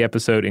after the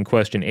episode in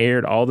question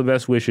aired. All the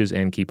best wishes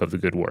and keep up the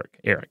good work.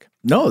 Eric.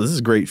 No, this is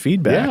great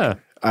feedback. Yeah.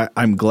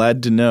 I'm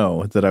glad to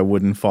know that I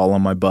wouldn't fall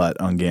on my butt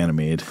on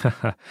Ganymede.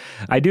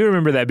 I do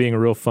remember that being a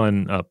real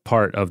fun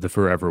part of the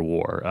Forever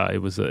War.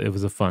 It was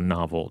a fun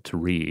novel to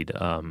read.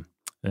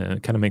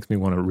 It kind of makes me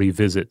want to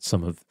revisit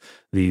some of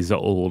these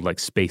old like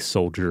space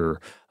soldier,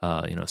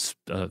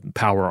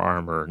 power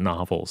armor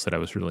novels that I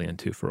was really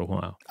into for a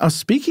while.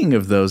 Speaking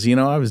of those,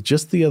 I was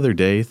just the other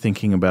day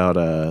thinking about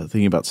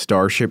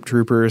Starship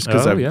Troopers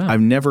because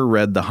I've never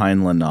read the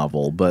Heinlein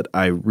novel, but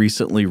I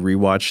recently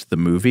rewatched the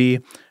movie.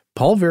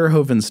 Paul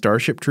Verhoeven's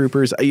Starship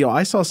Troopers,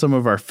 I saw some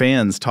of our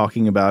fans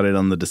talking about it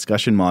on the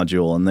discussion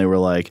module, and they were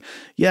like,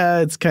 yeah,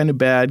 it's kind of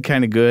bad,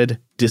 kind of good.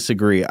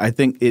 Disagree. I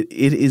think it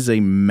is a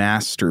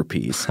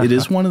masterpiece. It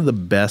is one of the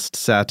best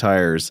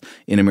satires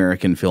in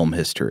American film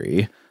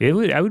history. I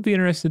would be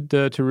interested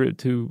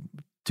to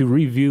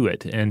review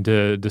it and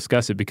to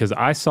discuss it because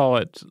I saw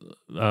it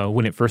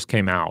when it first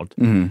came out,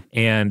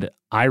 and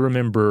I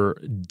remember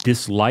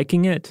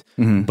disliking it,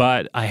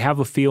 but I have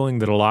a feeling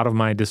that a lot of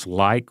my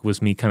dislike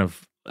was me kind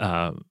of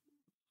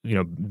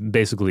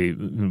basically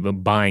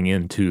buying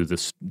into the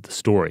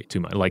story too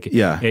much, like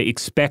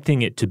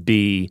expecting it to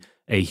be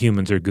a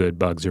humans are good,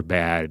 bugs are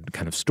bad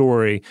kind of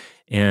story.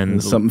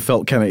 And something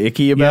felt kind of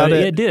icky about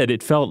it? It did.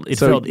 It felt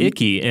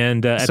icky.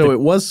 And it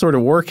was sort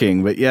of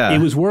working, but yeah. It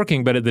was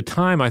working, but at the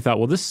time I thought,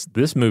 well,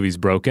 this movie's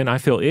broken. I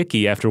feel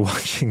icky after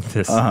watching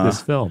this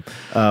film.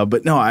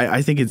 But no,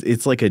 I think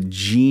it's like a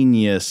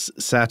genius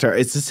satire.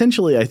 It's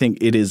essentially, I think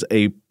it is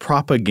a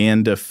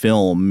propaganda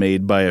film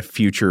made by a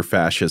future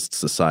fascist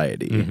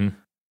society.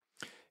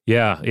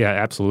 Yeah,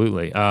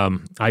 absolutely.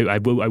 I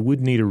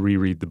would need to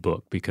reread the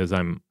book because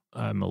I'm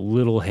a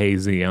little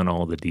hazy on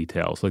all the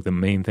details. Like the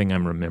main thing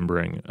I'm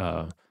remembering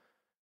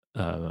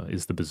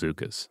is the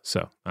bazookas.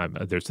 So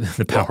there's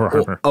the power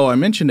armor. Oh, I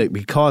mentioned it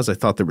because I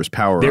thought there was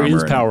power armor. There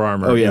is power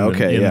armor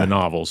in the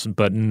novels,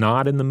 but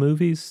not in the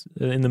movies.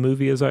 In the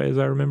movie, as I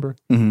remember,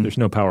 there's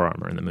no power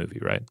armor in the movie,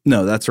 right?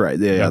 No, that's right.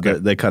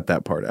 They cut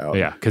that part out.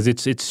 Yeah, because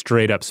it's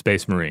straight up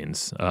Space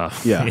Marines.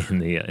 In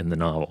the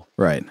novel,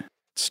 right?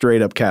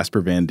 Straight up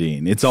Casper Van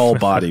Dien. It's all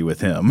body with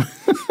him.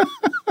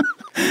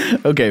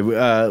 Okay,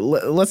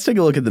 let's take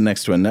a look at the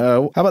next one.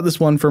 How about this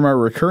one from our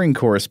recurring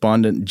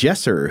correspondent,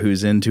 Jesser,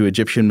 who's into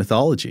Egyptian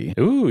mythology?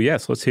 Ooh,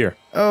 yes, let's hear.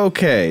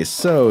 Okay,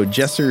 so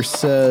Jesser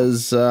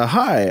says,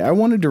 hi, I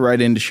wanted to write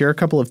in to share a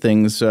couple of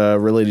things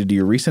related to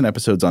your recent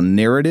episodes on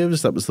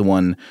narratives. That was the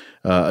one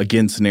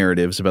against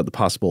narratives about the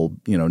possible,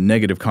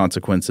 negative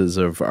consequences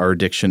of our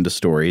addiction to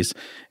stories,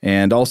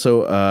 and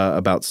also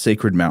about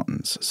sacred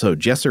mountains. So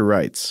Jesser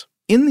writes,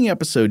 In the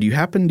episode, you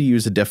happened to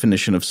use a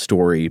definition of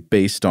story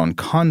based on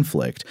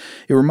conflict.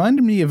 It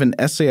reminded me of an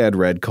essay I'd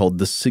read called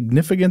The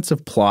Significance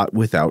of Plot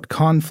Without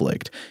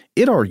Conflict.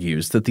 It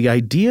argues that the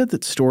idea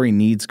that story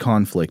needs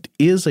conflict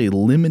is a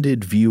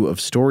limited view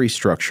of story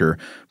structure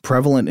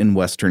prevalent in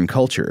Western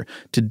culture.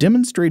 To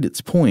demonstrate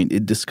its point,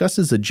 it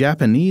discusses a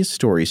Japanese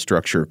story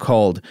structure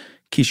called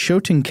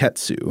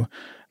Kishotenketsu.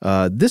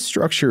 This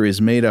structure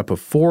is made up of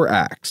 4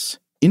 acts: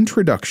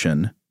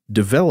 introduction,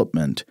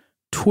 development,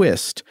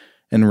 twist,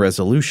 and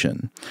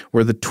resolution,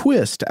 where the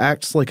twist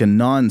acts like a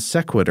non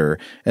sequitur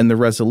and the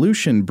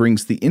resolution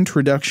brings the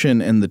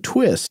introduction and the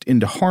twist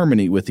into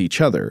harmony with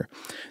each other.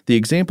 The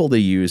example they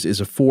use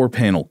is a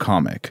 4-panel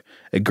comic.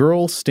 A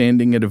girl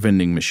standing at a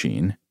vending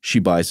machine. She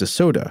buys a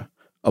soda.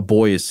 A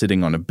boy is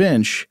sitting on a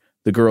bench.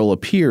 The girl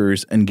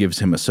appears and gives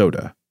him a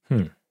soda.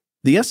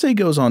 The essay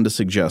goes on to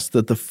suggest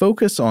that the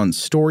focus on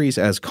stories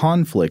as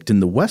conflict in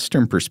the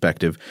Western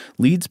perspective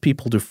leads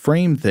people to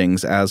frame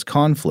things as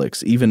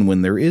conflicts even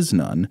when there is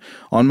none.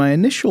 On my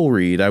initial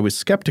read, I was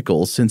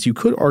skeptical since you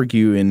could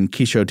argue in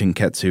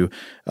Kishotenketsu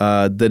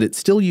that it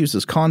still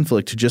uses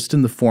conflict just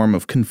in the form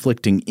of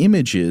conflicting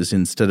images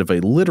instead of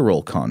a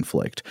literal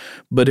conflict.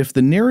 But if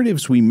the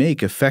narratives we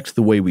make affect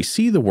the way we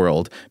see the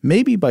world,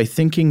 maybe by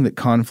thinking that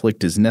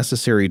conflict is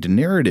necessary to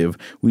narrative,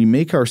 we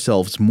make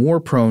ourselves more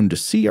prone to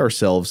see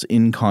ourselves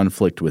in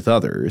conflict with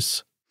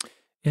others.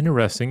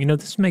 Interesting.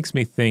 This makes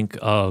me think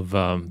of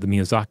the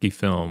Miyazaki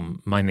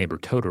film My Neighbor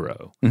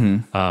Totoro.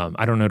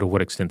 I don't know to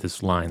what extent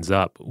this lines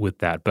up with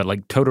that, but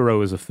like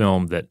Totoro is a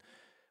film that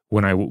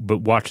when I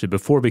watched it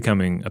before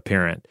becoming a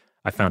parent,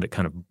 I found it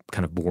kind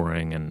of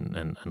boring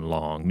and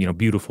long.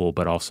 Beautiful,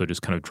 but also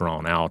just kind of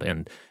drawn out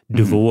and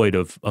devoid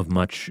of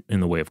much in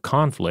the way of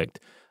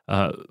conflict.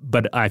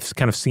 But I've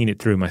kind of seen it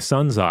through my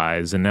son's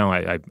eyes, and now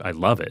I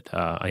love it.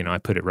 I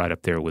put it right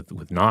up there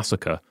with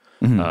Nausicaa.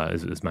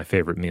 Is my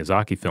favorite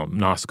Miyazaki film.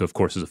 Nausicaa, of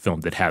course, is a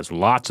film that has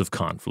lots of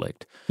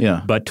conflict.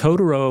 Yeah. But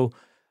Totoro,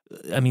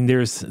 I mean,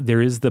 there is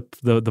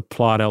the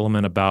plot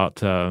element about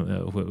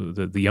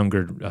the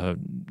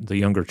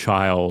younger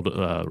child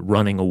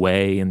running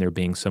away, and there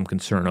being some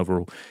concern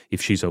over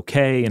if she's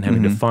okay and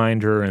having to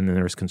find her, and then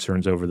there's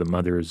concerns over the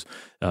mother's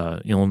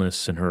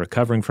illness and her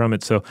recovering from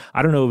it. So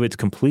I don't know if it's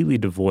completely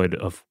devoid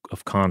of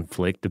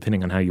conflict,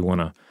 depending on how you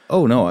want to.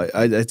 Oh, no,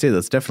 I'd say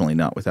that's definitely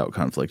not without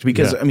conflict.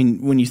 Because, I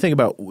mean, when you think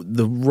about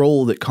the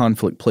role that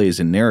conflict plays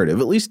in narrative,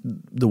 at least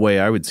the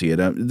way I would see it,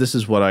 this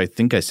is what I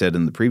think I said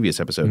in the previous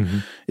episode,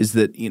 is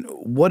that,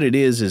 what it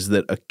is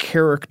that a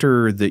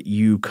character that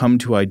you come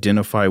to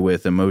identify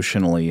with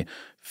emotionally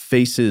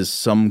faces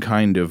some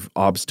kind of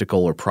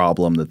obstacle or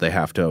problem that they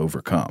have to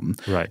overcome.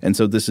 Right. And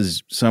so this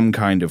is some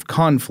kind of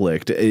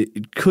conflict.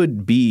 It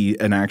could be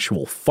an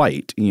actual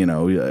fight,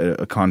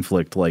 a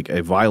conflict like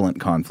a violent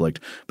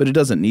conflict, but it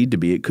doesn't need to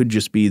be. It could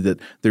just be that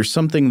there's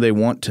something they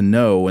want to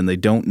know and they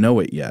don't know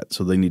it yet,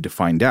 so they need to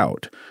find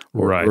out.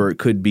 Or it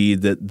could be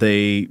that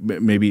they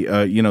maybe,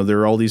 there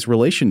are all these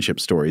relationship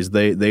stories.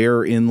 They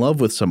are in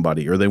love with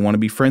somebody, or they want to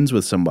be friends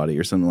with somebody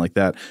or something like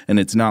that, and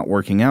it's not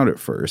working out at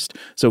first.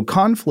 So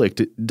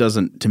conflict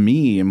doesn't, to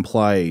me,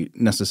 imply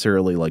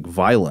necessarily like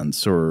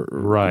violence or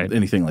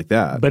anything like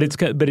that. But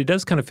it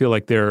does kind of feel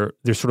like there's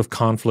sort of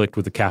conflict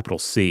with a capital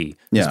C,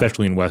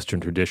 especially in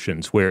Western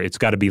traditions, where it's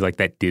got to be like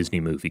that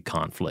Disney movie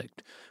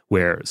conflict,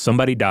 where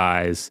somebody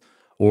dies.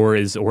 Or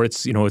it's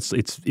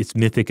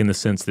mythic in the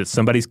sense that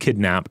somebody's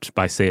kidnapped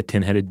by, say, a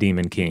 10-headed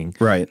demon king.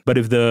 Right. But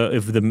if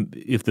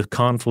the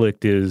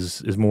conflict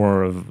is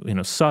more of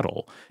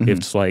subtle,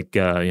 it's like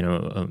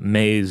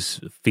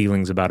May's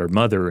feelings about her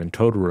mother in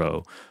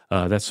Totoro,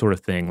 that sort of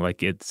thing.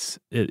 Like it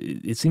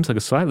seems like a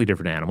slightly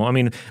different animal. I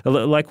mean,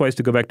 likewise,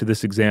 to go back to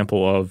this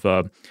example of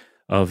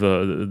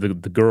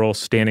the girl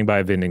standing by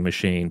a vending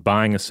machine,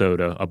 buying a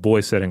soda, a boy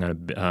sitting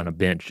on a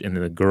bench, and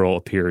then the girl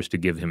appears to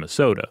give him a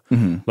soda.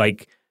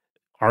 Like.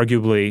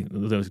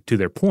 Arguably, to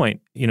their point,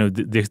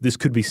 this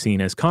could be seen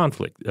as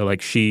conflict.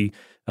 Like she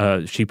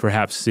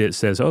perhaps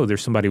says, "Oh,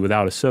 there's somebody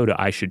without a soda.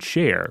 I should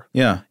share."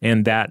 Yeah,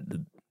 and that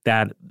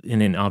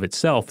in and of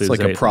itself is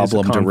like a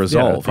problem to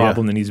resolve. A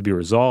problem that needs to be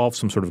resolved.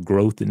 Some sort of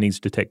growth that needs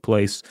to take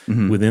place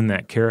within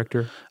that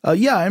character.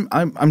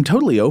 I'm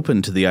totally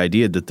open to the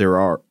idea that there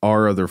are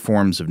other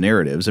forms of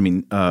narratives. I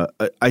mean,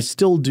 I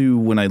still do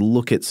when I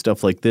look at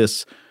stuff like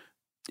this.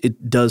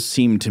 It does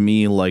seem to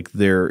me like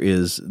there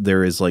is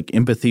like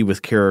empathy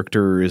with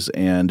characters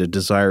and a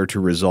desire to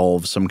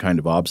resolve some kind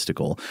of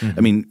obstacle.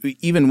 I mean,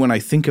 even when I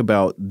think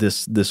about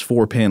this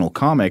 4-panel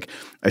comic,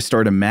 I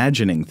start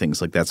imagining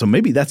things like that. So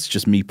maybe that's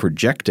just me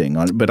projecting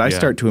on it, but I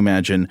start to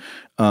imagine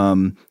a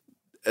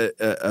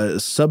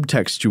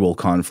subtextual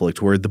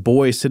conflict where the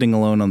boy sitting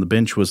alone on the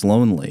bench was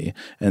lonely,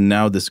 and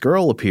now this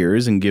girl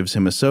appears and gives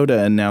him a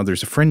soda, and now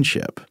there's a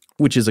friendship,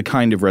 which is a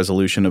kind of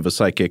resolution of a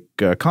psychic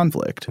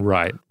conflict.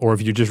 Right. Or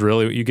if you just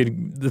really – you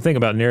can – the thing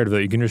about narrative, though,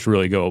 you can just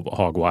really go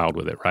hog wild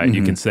with it, right?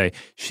 You can say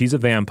she's a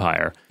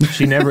vampire.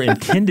 She never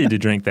intended to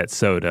drink that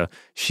soda.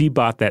 She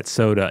bought that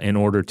soda in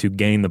order to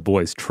gain the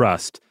boy's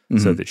trust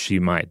so that she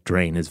might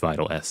drain his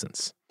vital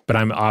essence. but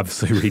I'm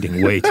obviously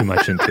reading way too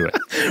much into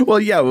it. Well,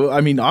 yeah,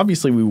 I mean,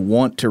 obviously we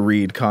want to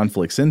read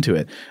conflicts into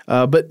it,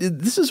 but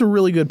this is a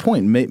really good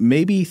point.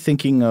 Maybe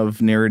thinking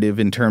of narrative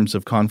in terms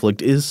of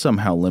conflict is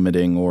somehow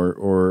limiting,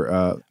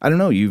 or I don't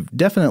know. You've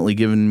definitely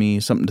given me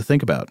something to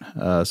think about.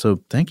 So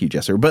thank you,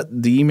 Jesser. But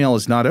the email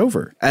is not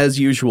over. As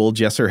usual,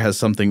 Jesser has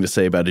something to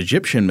say about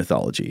Egyptian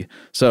mythology.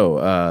 So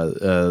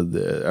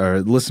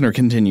our listener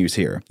continues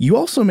here. You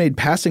also made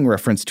passing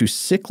reference to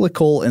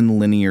cyclical and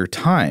linear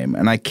time,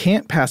 and I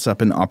can't pass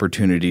up an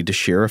opportunity to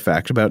share a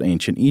fact about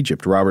ancient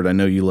Egypt. Robert, I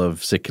know you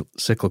love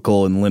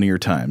cyclical and linear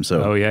time,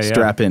 so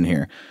strap in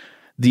here.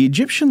 The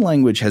Egyptian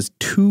language has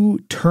two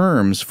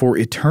terms for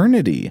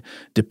eternity,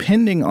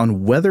 depending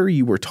on whether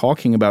you were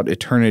talking about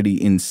eternity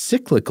in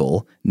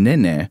cyclical,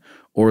 nene,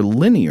 or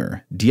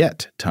linear,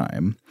 diet,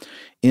 time.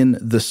 In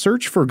The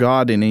Search for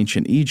God in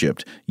Ancient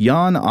Egypt,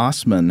 Jan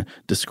Assmann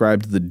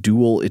described the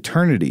dual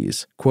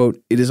eternities. Quote,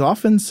 "It is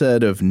often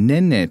said of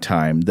nene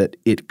time that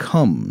it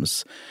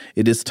comes.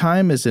 It is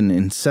time as an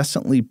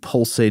incessantly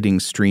pulsating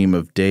stream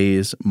of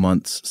days,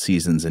 months,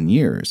 seasons, and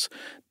years.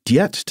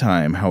 Diet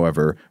time,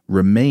 however,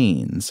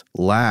 remains,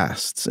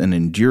 lasts, and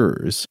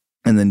endures."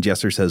 And then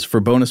Jesser says, for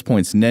bonus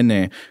points,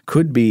 nene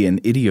could be an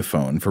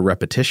idiophone for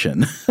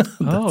repetition.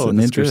 That's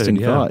an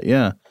interesting thought,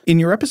 yeah. In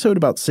your episode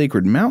about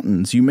sacred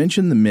mountains, you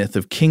mentioned the myth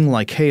of King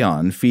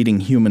Lycaon feeding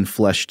human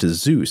flesh to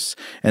Zeus,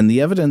 and the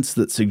evidence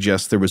that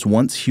suggests there was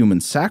once human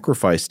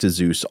sacrifice to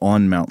Zeus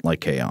on Mount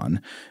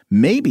Lycaon.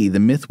 Maybe the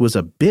myth was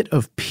a bit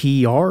of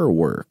PR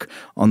work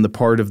on the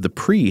part of the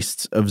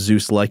priests of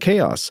Zeus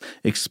Lycaos,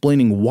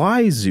 explaining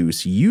why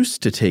Zeus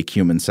used to take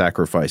human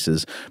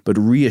sacrifices, but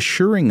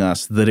reassuring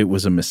us that it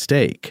was a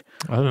mistake.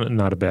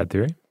 Not a bad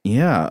theory.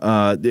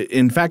 Yeah.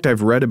 In fact,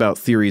 I've read about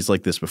theories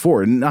like this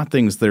before, not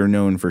things that are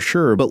known for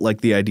sure, but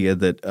like the idea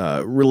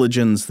that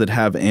religions that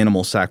have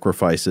animal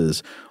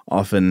sacrifices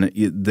often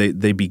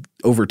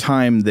over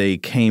time they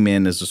came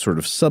in as a sort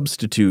of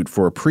substitute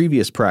for a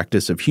previous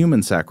practice of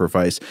human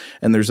sacrifice,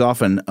 and there's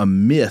often a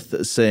myth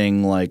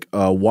saying like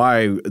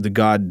why the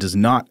god does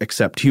not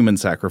accept human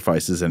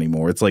sacrifices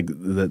anymore. It's like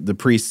the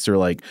priests are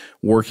like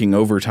working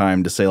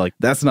overtime to say like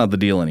that's not the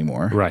deal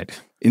anymore. Right.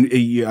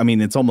 I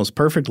mean, it's almost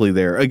perfectly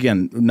there.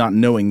 Again, not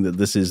knowing that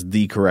this is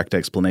the correct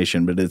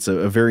explanation, but it's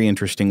a very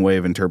interesting way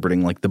of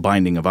interpreting like the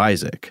binding of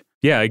Isaac.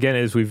 Yeah, again,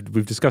 as we've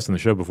discussed on the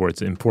show before,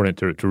 it's important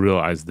to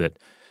realize that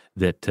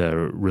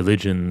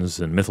religions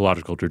and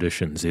mythological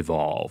traditions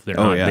evolve. They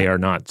are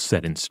not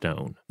set in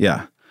stone.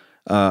 Yeah.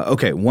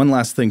 Okay, one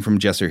last thing from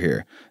Jesser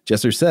here.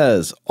 Jesser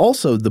says,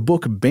 also, the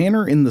book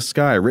Banner in the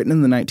Sky, written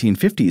in the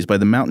 1950s by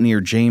the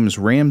mountaineer James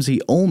Ramsey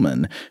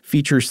Ullman,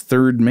 features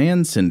third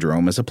man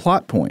syndrome as a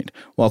plot point.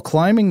 While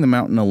climbing the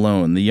mountain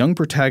alone, the young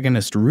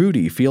protagonist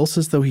Rudy feels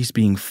as though he's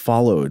being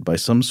followed by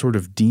some sort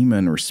of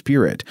demon or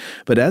spirit,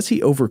 but as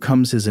he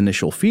overcomes his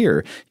initial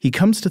fear, he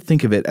comes to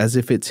think of it as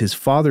if it's his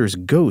father's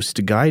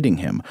ghost guiding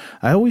him.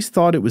 I always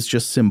thought it was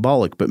just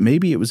symbolic, but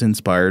maybe it was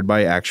inspired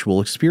by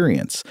actual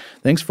experience.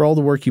 Thanks for all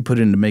the work you put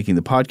into making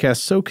the podcast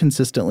so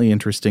consistently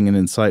interesting and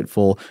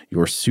insightful.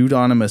 Your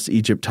pseudonymous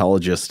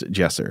Egyptologist,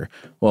 Jesser.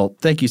 Well,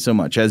 thank you so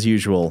much. As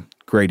usual,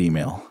 great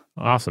email.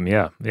 Awesome.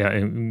 Yeah.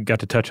 And got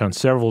to touch on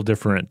several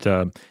different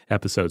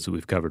episodes that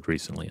we've covered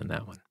recently in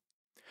that one.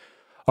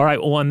 All right.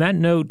 Well, on that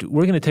note,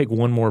 we're going to take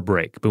one more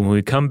break. But when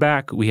we come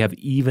back, we have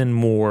even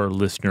more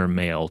listener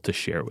mail to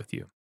share with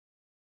you.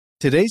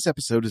 Today's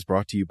episode is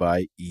brought to you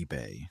by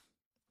eBay.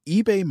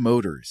 eBay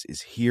Motors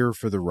is here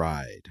for the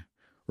ride.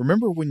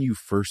 Remember when you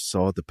first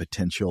saw the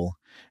potential?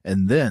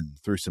 And then,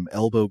 through some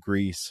elbow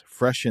grease,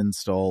 fresh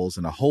installs,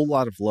 and a whole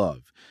lot of love,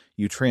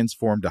 you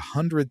transformed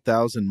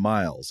 100,000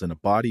 miles and a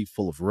body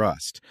full of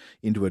rust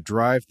into a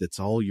drive that's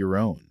all your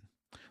own.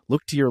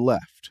 Look to your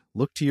left.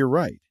 Look to your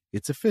right.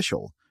 It's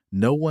official.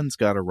 No one's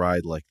got a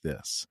ride like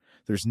this.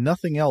 There's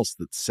nothing else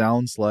that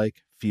sounds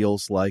like,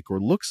 feels like, or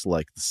looks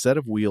like the set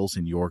of wheels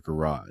in your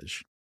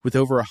garage. With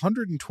over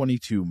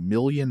 122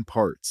 million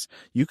parts,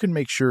 you can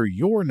make sure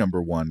your number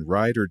one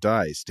ride or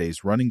die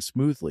stays running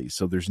smoothly,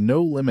 so there's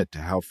no limit to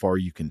how far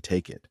you can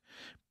take it.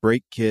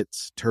 Brake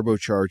kits,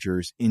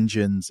 turbochargers,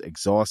 engines,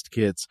 exhaust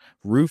kits,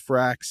 roof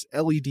racks,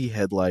 LED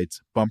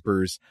headlights,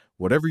 bumpers,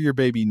 whatever your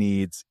baby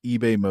needs,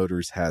 eBay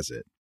Motors has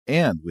it.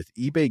 And with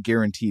eBay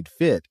Guaranteed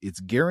Fit, it's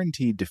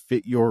guaranteed to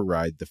fit your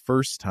ride the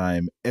first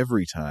time,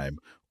 every time,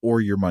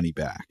 or your money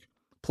back.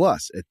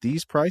 Plus, at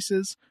these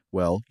prices,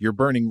 well, you're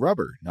burning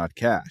rubber, not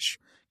cash.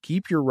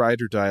 Keep your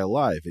ride or die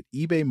alive at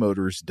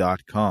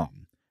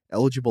ebaymotors.com.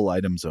 Eligible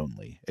items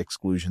only.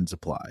 Exclusions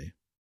apply.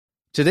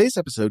 Today's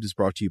episode is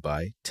brought to you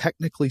by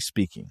Technically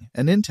Speaking,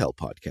 an Intel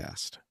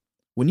podcast.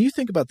 When you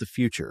think about the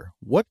future,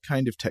 what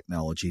kind of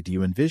technology do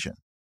you envision?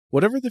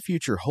 Whatever the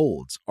future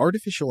holds,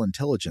 artificial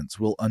intelligence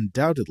will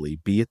undoubtedly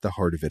be at the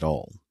heart of it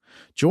all.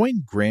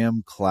 Join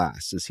Graham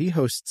Class as he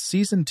hosts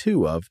Season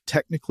 2 of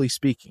Technically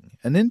Speaking,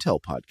 an Intel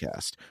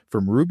podcast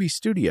from Ruby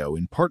Studio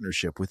in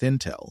partnership with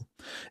Intel.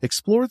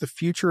 Explore the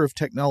future of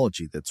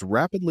technology that's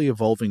rapidly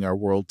evolving our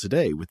world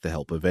today with the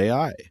help of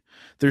AI.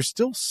 There's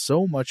still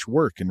so much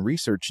work and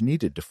research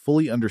needed to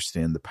fully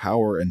understand the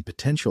power and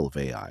potential of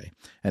AI,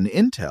 and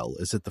Intel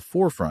is at the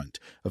forefront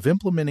of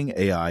implementing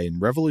AI in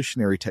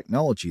revolutionary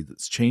technology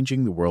that's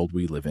changing the world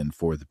we live in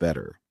for the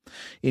better.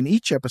 In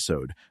each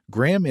episode,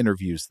 Graham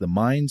interviews the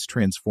minds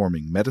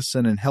transforming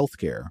medicine and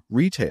healthcare,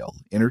 retail,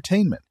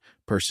 entertainment,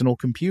 personal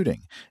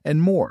computing,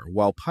 and more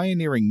while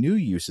pioneering new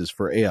uses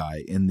for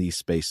AI in these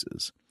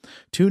spaces.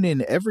 Tune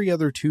in every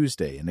other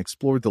Tuesday and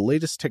explore the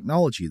latest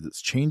technology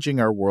that's changing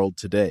our world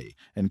today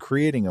and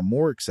creating a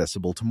more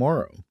accessible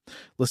tomorrow.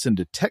 Listen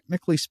to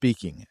Technically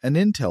Speaking, an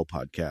Intel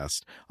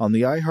podcast on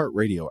the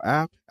iHeartRadio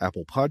app,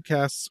 Apple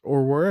Podcasts,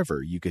 or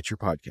wherever you get your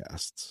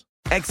podcasts.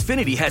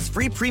 Xfinity has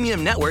free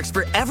premium networks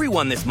for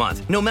everyone this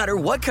month, no matter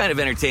what kind of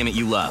entertainment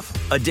you love.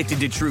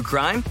 Addicted to true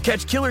crime?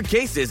 Catch killer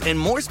cases and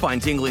more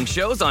spine-tingling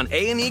shows on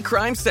A&E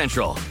Crime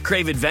Central.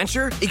 Crave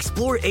adventure?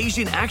 Explore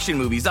Asian action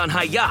movies on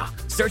Hi-YAH.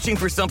 Searching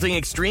for something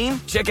extreme?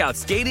 Check out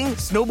skating,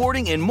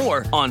 snowboarding, and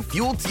more on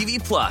Fuel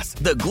TV Plus,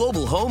 the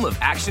global home of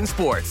action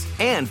sports.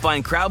 And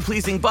find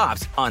crowd-pleasing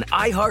bops on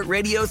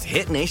iHeartRadio's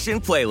Hit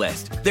Nation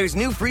playlist. There's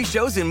new free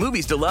shows and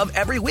movies to love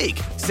every week.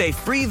 Say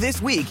free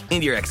this week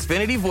in your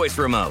Xfinity voice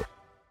remote.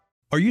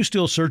 Are you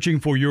still searching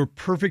for your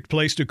perfect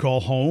place to call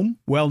home?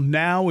 Well,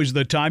 now is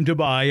the time to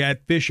buy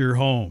at Fisher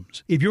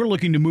Homes. If you're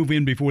looking to move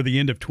in before the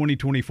end of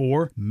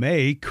 2024,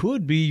 May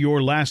could be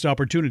your last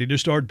opportunity to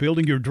start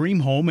building your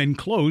dream home and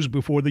close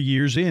before the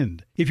year's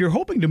end. If you're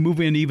hoping to move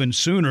in even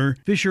sooner,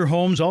 Fisher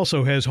Homes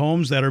also has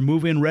homes that are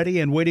move-in ready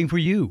and waiting for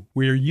you,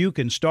 where you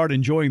can start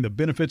enjoying the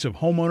benefits of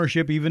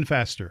homeownership even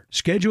faster.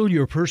 Schedule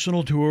your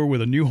personal tour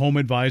with a new home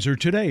advisor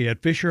today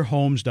at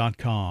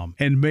FisherHomes.com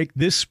and make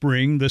this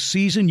spring the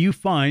season you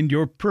find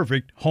your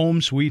perfect home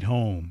sweet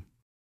home.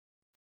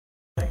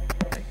 All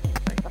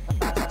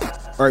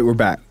right, we're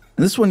back.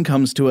 This one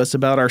comes to us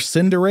about our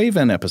Send a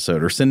Raven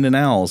episode, or Send an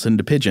Owl,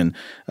 Send a Pigeon,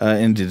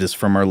 and it is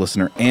from our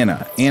listener,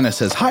 Anna. Anna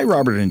says, "Hi,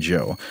 Robert and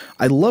Joe.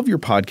 I love your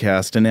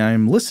podcast, and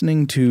I'm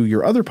listening to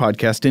your other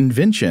podcast,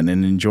 Invention,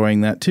 and enjoying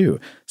that too."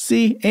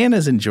 See,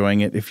 Anna's enjoying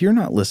it. If you're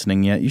not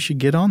listening yet, you should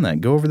get on that.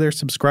 Go over there,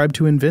 subscribe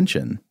to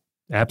Invention.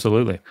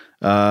 Absolutely.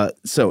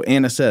 So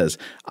Anna says,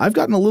 "I've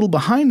gotten a little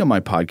behind on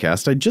my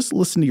podcast. I just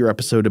listened to your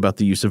episode about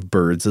the use of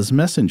birds as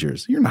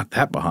messengers." You're not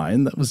that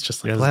behind. That was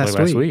just like last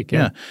week.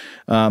 Yeah.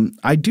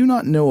 I do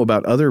not know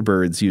about other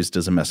birds used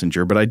as a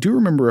messenger, but I do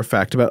remember a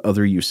fact about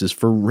other uses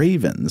for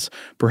ravens.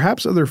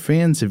 Perhaps other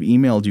fans have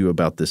emailed you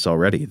about this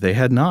already. They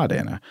had not,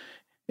 Anna.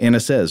 Anna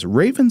says,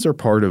 "Ravens are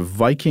part of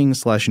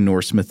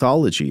Viking/Norse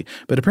mythology,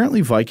 but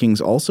apparently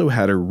Vikings also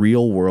had a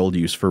real-world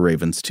use for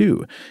ravens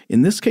too.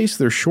 In this case,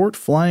 their short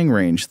flying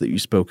range that you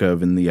spoke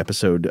of in the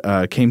episode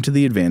came to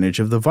the advantage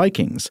of the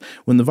Vikings.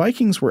 When the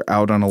Vikings were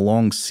out on a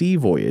long sea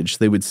voyage,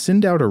 they would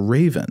send out a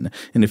raven,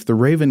 and if the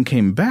raven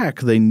came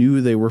back, they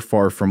knew they were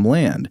far from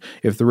land.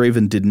 If the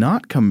raven did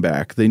not come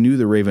back, they knew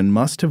the raven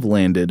must have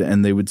landed,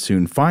 and they would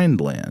soon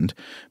find land.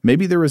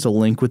 Maybe there is a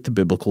link with the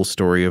biblical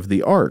story of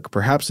the Ark.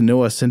 Perhaps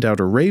Noah sent out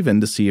a raven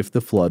to see if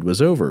the flood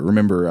was over."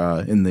 Remember,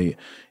 in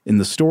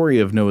the story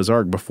of Noah's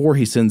Ark, before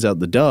he sends out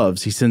the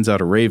doves, he sends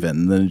out a raven,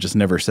 and then it just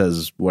never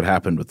says what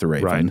happened with the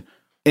raven. Right.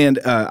 And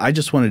I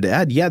just wanted to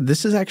add,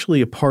 this is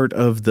actually a part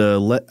of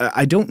the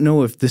I don't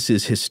know if this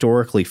is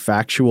historically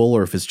factual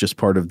or if it's just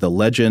part of the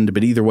legend,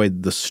 but either way,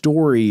 the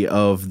story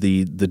of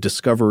the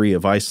discovery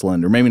of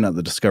Iceland, or maybe not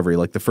the discovery,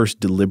 like the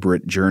first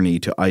deliberate journey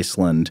to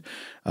Iceland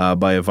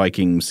by a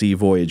Viking sea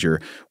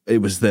voyager,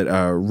 it was that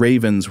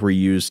ravens were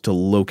used to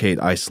locate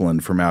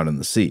Iceland from out in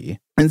the sea.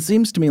 And it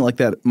seems to me like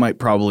that might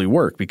probably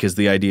work, because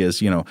the idea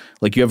is,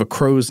 like you have a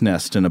crow's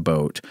nest in a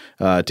boat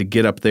to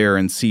get up there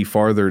and see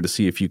farther to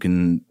see if you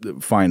can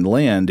find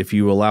land. If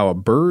you allow a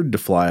bird to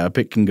fly up,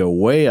 it can go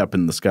way up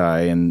in the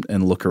sky and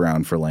look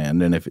around for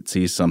land. And if it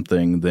sees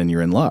something, then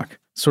you're in luck.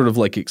 Sort of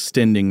like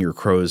extending your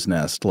crow's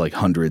nest like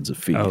hundreds of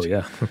feet. Oh,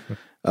 yeah.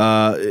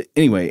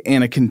 Anyway,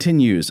 Anna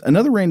continues.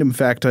 "Another random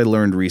fact I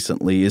learned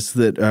recently is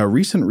that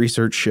recent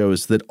research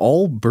shows that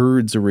all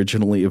birds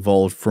originally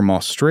evolved from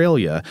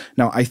Australia."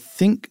 Now, I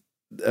think,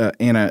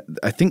 Anna,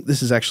 I think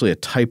this is actually a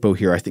typo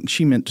here. I think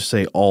she meant to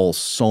say all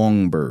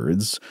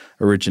songbirds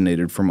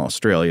originated from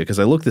Australia, because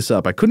I looked this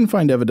up. I couldn't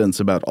find evidence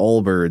about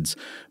all birds,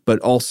 but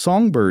all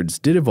songbirds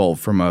did evolve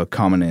from a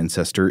common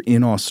ancestor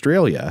in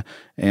Australia.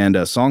 And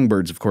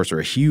songbirds, of course, are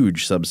a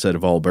huge subset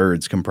of all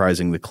birds,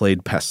 comprising the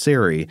clade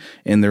Passeri,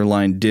 and their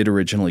line did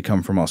originally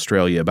come from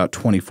Australia about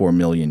 24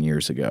 million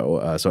years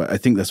ago. So I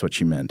think that's what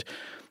she meant.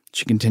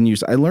 She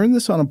continues, "I learned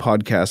this on a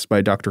podcast by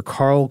Dr.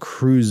 Carl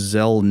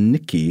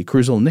Kruzelnicki.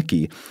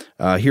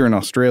 Here in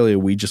Australia,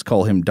 we just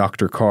call him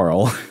Dr.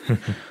 Carl.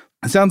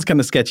 It sounds kind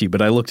of sketchy, but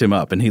I looked him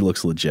up, and he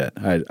looks legit.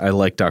 I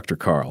like Dr.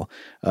 Carl.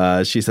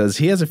 She says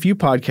he has a few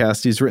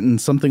podcasts. He's written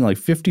something like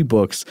 50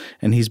 books,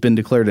 and he's been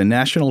declared a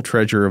national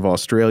treasure of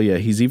Australia.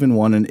 He's even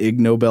won an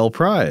Ig Nobel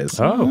Prize.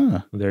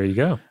 There you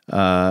go.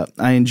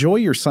 I enjoy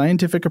your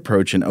scientific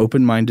approach and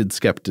open-minded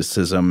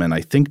skepticism, and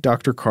I think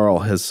Dr. Carl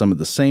has some of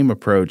the same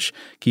approach.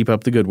 Keep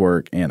up the good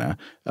work, Anna.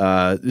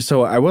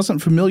 So I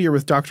wasn't familiar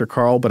with Dr.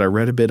 Carl, but I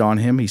read a bit on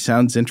him. He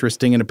sounds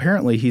interesting, and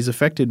apparently he's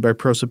affected by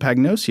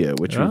prosopagnosia,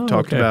 which we've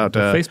talked about.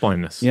 Face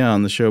blindness. Yeah,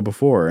 on the show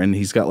before, and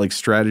he's got like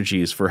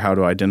strategies for how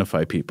to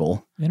identify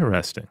people.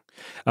 Interesting.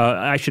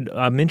 I should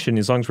mention,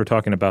 as long as we're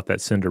talking about that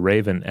Cinder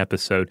Raven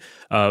episode,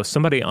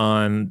 somebody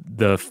on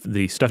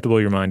the Stuff to Blow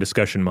Your Mind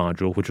discussion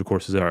module, which of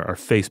course is our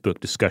Facebook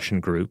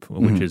discussion group,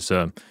 which is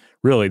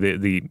really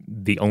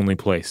the only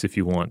place if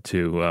you want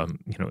to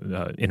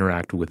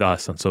interact with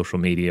us on social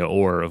media,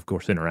 or of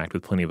course interact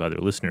with plenty of other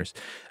listeners.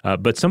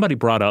 But somebody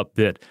brought up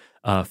that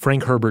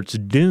Frank Herbert's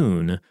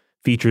Dune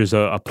features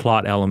a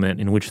plot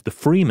element in which the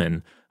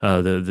Freemen,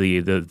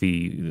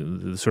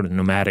 the sort of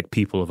nomadic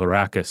people of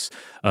Arrakis,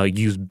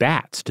 use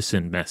bats to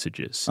send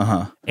messages.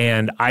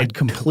 And I'd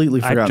completely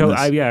forgotten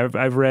this.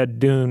 I've read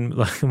Dune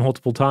like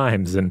multiple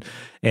times, and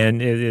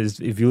it is,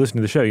 if you listen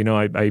to the show, you know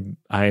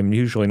I am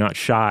usually not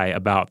shy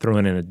about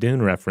throwing in a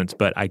Dune reference,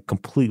 but I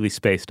completely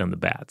spaced on the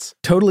bats.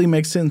 Totally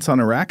makes sense on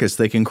Arrakis.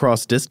 They can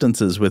cross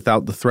distances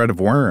without the threat of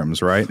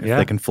worms, right? If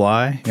they can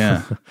fly,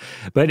 yeah.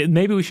 But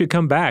maybe we should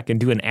come back and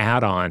do an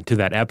add-on to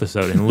that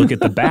episode and look at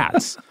the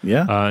bats.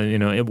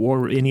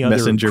 Or any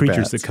other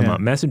creatures that come up.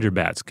 Messenger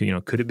bats.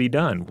 Could it be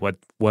done?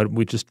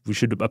 We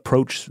should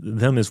approach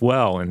them as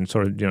well and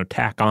sort of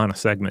tack on a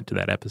segment to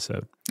that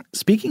episode.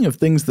 Speaking of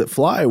things that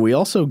fly, we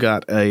also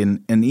got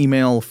an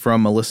email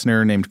from a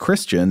listener named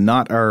Christian,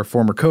 not our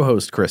former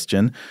co-host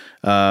Christian,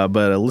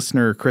 but a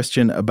listener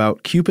Christian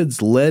about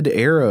Cupid's lead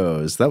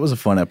arrows. That was a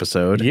fun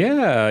episode.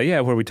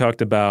 Yeah, where we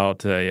talked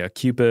about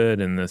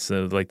Cupid and this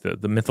like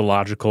the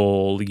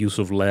mythological use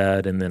of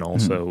lead, and then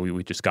also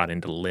we just got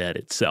into lead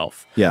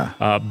itself. Yeah.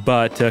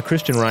 But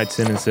Christian writes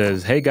in and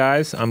says, "Hey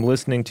guys, I'm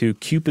listening to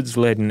Cupid's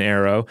leaden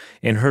arrow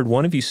and heard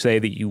one of you say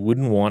that you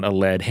wouldn't want a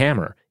lead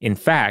hammer. In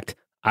fact,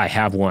 I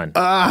have one."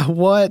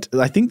 What?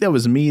 I think that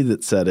was me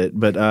that said it,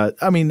 but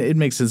it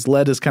makes sense.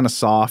 Lead is kind of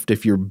soft.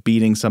 If you're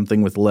beating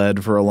something with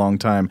lead for a long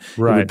time,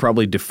 it would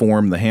probably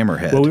deform the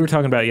hammerhead. Well, we were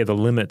talking about the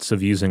limits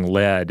of using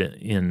lead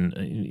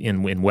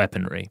in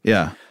weaponry.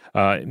 Yeah.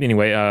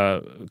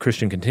 Anyway,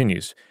 Christian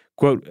continues.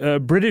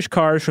 Quote, British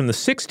cars from the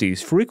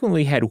 60s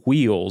frequently had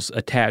wheels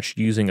attached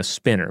using a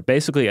spinner,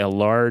 basically a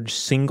large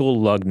single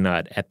lug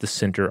nut at the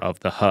center of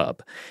the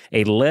hub.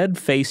 A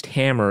lead-faced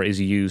hammer is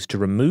used to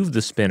remove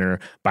the spinner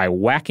by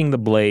whacking the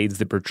blades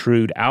that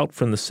protrude out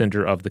from the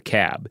center of the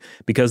cab.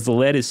 Because the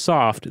lead is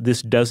soft,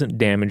 this doesn't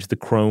damage the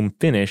chrome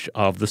finish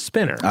of the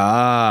spinner.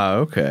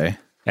 Okay.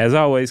 As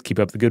always, keep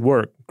up the good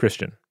work,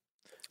 Christian.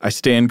 I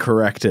stand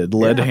corrected.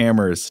 Lead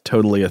hammers,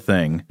 totally a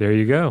thing. There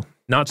you go.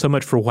 Not so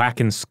much for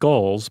whacking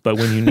skulls, but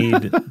when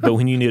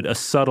you need a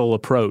subtle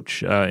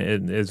approach,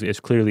 as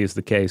clearly is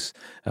the case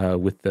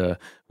with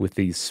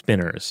these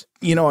spinners.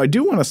 I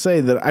do want to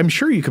say that I'm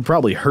sure you could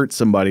probably hurt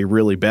somebody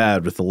really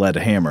bad with the lead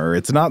hammer.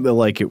 It's not that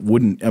like it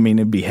wouldn't.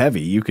 It'd be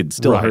heavy. You could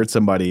still hurt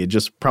somebody. It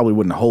just probably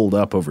wouldn't hold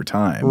up over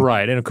time.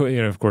 Right, and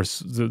of course,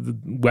 the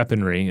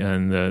weaponry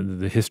and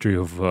the history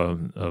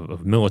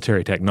of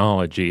military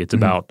technology. It's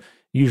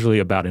usually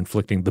about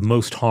inflicting the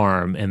most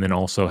harm and then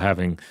also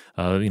having,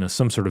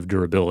 some sort of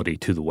durability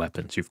to the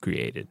weapons you've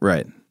created.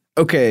 Right.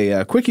 Okay,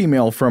 a quick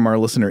email from our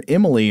listener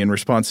Emily in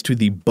response to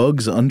the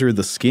Bugs Under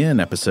the Skin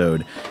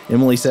episode.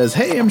 Emily says,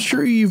 "Hey, I'm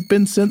sure you've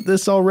been sent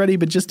this already,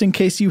 but just in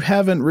case you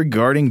haven't,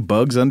 regarding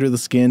Bugs Under the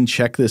Skin,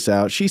 check this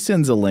out." She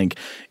sends a link.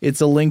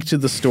 It's a link to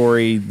the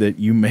story that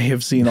you may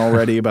have seen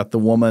already about the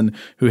woman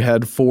who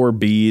had 4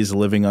 bees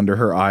living under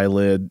her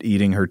eyelid,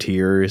 eating her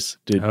tears.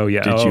 Did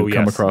you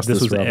come across this?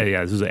 This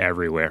was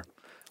everywhere.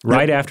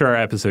 Right after our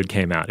episode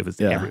came out, it was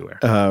everywhere.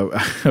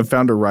 I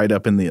found a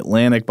write-up in The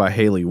Atlantic by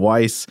Haley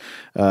Weiss,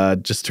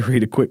 just to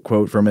read a quick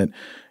quote from it.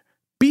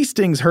 "Bee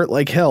stings hurt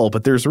like hell,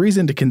 but there's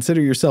reason to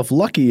consider yourself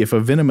lucky if a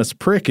venomous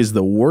prick is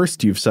the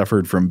worst you've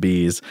suffered from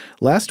bees.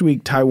 Last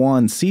week,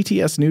 Taiwan's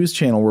CTS News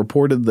Channel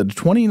reported that a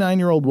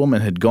 29-year-old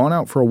woman had gone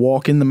out for a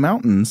walk in the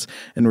mountains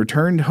and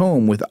returned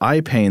home with eye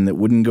pain that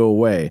wouldn't go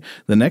away.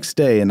 The next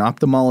day, an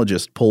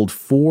ophthalmologist pulled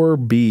 4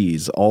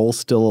 bees, all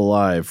still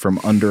alive, from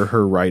under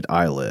her right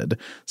eyelid."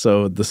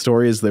 So the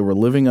story is they were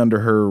living under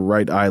her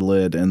right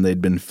eyelid and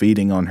they'd been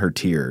feeding on her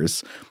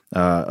tears.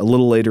 A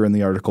little later in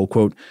the article,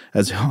 quote,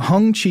 "As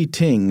Hung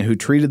Chi-ting, who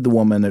treated the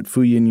woman at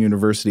Fuyin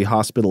University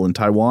Hospital in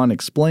Taiwan,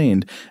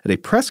 explained at a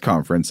press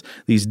conference,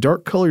 these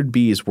dark-colored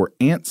bees were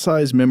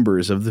ant-sized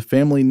members of the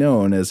family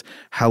known as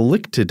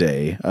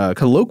Halictidae.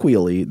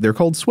 Colloquially, they're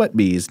called sweat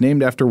bees,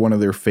 named after one of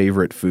their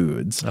favorite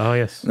foods." Oh,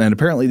 yes. And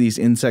apparently these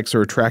insects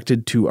are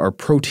attracted to our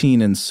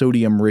protein and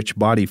sodium-rich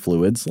body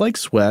fluids, like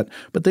sweat,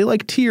 but they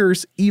like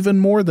tears even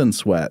more than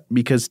sweat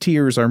because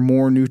tears are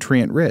more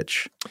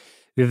nutrient-rich.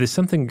 There's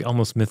something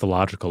almost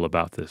mythological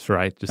about this,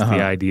 right? Just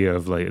the idea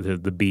of like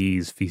the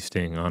bees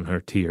feasting on her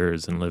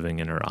tears and living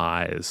in her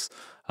eyes.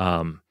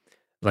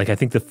 Like I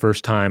think the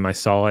first time I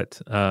saw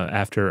it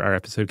after our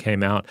episode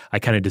came out, I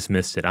kind of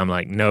dismissed it. I'm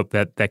like, nope,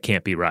 that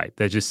can't be right.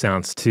 That just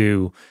sounds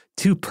too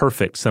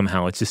perfect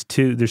somehow. It's just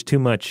there's too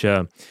much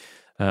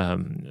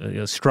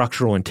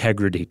structural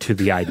integrity to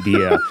the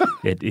idea.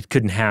 It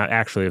couldn't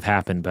actually have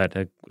happened,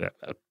 but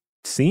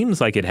seems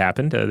like it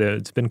happened.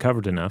 It's been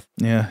covered enough.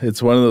 Yeah,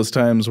 it's one of those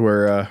times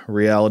where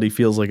reality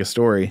feels like a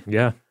story.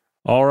 Yeah.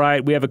 All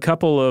right, we have a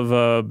couple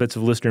of bits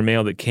of listener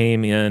mail that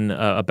came in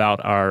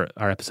about our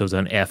episodes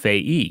on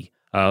FAE,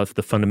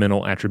 the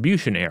fundamental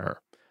attribution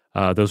error.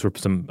 Those were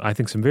some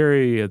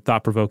very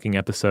thought-provoking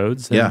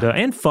episodes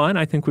and fun.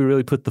 I think we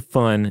really put the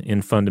fun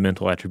in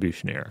fundamental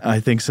attribution error. I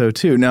think so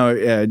too. Now,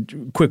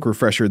 quick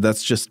refresher,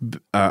 that's just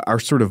our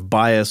sort of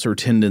bias or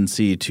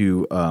tendency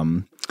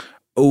to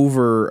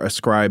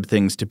over-ascribe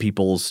things to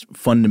people's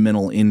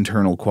fundamental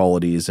internal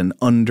qualities and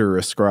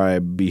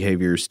under-ascribe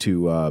behaviors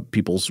to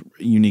people's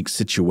unique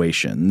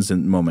situations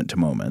and moment to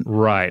moment.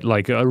 Right.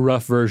 Like a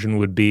rough version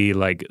would be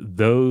like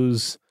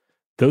those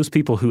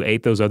people who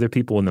ate those other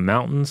people in the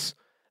mountains,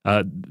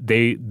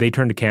 they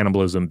turned to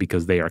cannibalism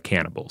because they are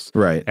cannibals.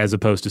 Right. As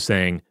opposed to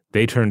saying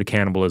they turned to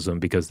cannibalism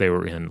because they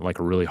were in like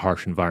a really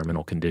harsh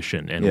environmental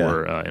condition and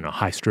were in a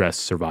high-stress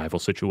survival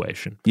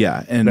situation.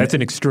 Yeah. And that's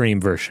an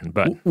extreme version.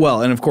 But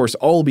well, and of course,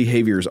 all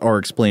behaviors are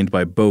explained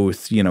by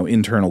both,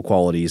 internal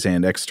qualities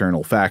and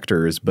external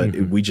factors, but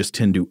we just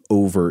tend to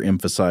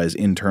overemphasize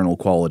internal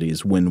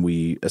qualities when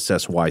we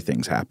assess why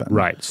things happen.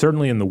 Right.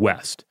 Certainly in the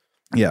West.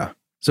 Yeah.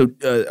 So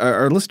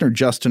our listener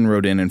Justin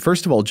wrote in, and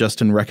first of all,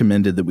 Justin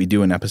recommended that we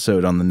do an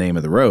episode on The Name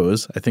of the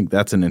Rose. I think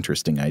that's an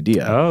interesting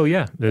idea. Oh,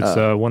 yeah. It's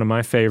one of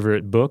my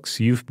favorite books.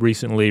 You've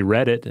recently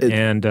read it,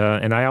 and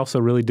I also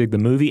really dig the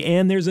movie.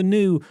 And there's a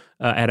new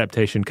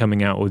adaptation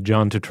coming out with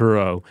John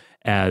Turturro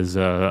as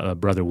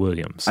Brother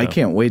William. So. I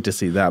can't wait to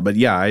see that. But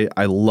yeah,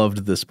 I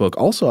loved this book.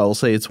 Also, I will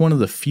say it's one of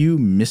the few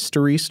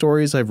mystery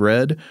stories I've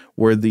read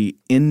where the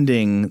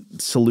ending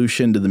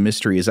solution to the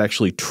mystery is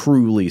actually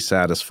truly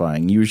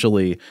satisfying.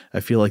 Usually,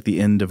 I feel like the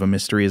end of a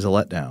mystery is a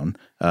letdown.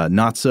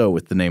 Not so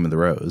with The Name of the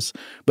Rose.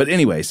 But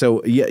anyway,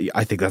 so yeah,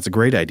 I think that's a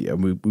great idea.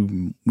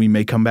 We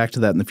may come back to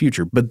that in the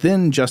future. But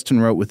then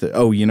Justin wrote with it,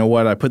 oh, you know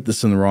what? I put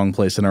this in the wrong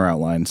place in our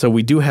outline. So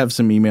we do have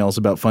some emails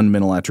about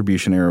fundamental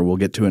attribution error we'll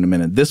get to in a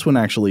minute. This one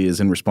actually is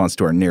in response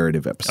to our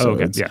narrative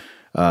episodes. Oh, okay,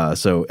 yeah.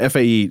 So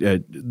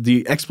FAE,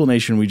 the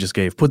explanation we just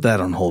gave, put that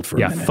on hold for a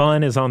minute. Yeah,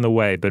 fun is on the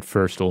way, but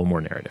first a little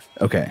more narrative.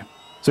 Okay.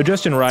 So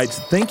Justin writes,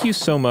 thank you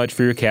so much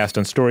for your cast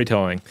on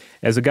storytelling.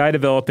 As a guy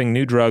developing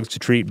new drugs to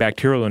treat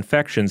bacterial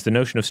infections, the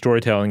notion of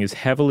storytelling is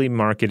heavily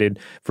marketed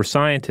for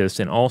scientists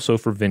and also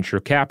for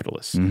venture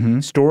capitalists.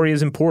 Story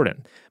is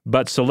important,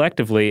 but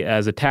selectively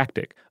as a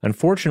tactic.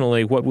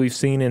 Unfortunately, what we've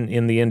seen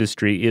in the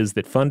industry is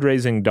that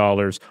fundraising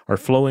dollars are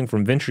flowing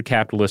from venture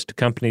capitalists to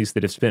companies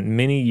that have spent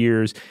many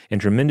years and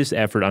tremendous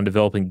effort on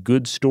developing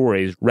good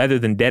stories rather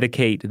than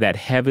dedicate that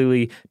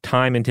heavily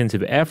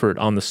time-intensive effort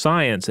on the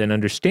science and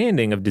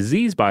understanding of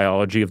disease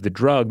biology of the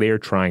drug they are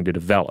trying to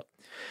develop.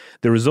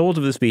 The result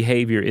of this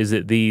behavior is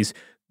that these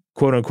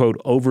quote-unquote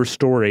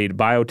overstoried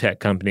biotech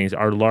companies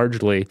are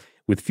largely,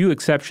 with few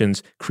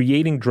exceptions,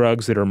 creating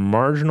drugs that are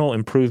marginal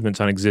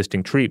improvements on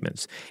existing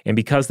treatments. And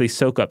because they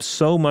soak up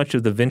so much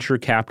of the venture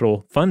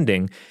capital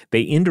funding,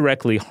 they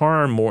indirectly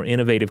harm more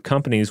innovative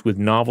companies with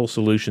novel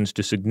solutions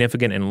to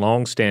significant and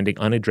long-standing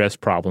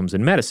unaddressed problems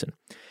in medicine.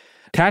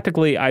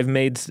 Tactically, I've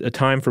made a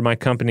time for my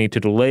company to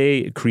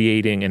delay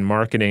creating and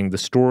marketing the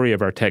story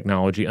of our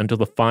technology until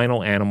the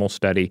final animal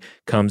study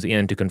comes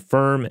in to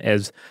confirm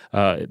as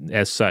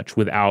such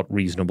without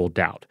reasonable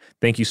doubt.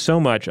 Thank you so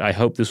much. I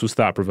hope this was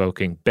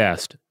thought-provoking.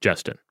 Best,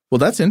 Justin. Well,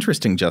 that's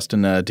interesting,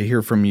 Justin, to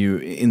hear from you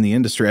in the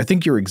industry. I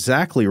think you're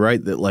exactly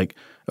right that,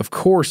 of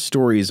course,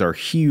 stories are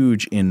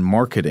huge in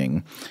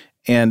marketing.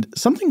 And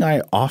something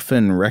I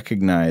often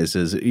recognize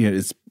is,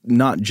 it's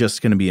not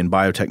just going to be in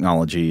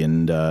biotechnology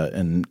and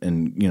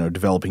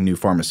developing new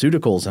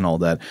pharmaceuticals and all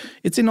that.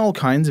 It's in all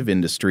kinds of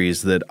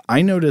industries that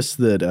I notice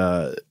that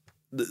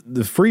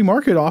the free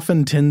market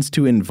often tends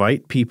to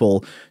invite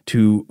people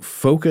to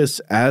focus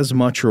as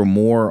much or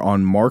more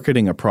on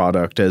marketing a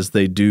product as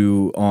they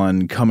do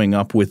on coming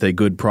up with a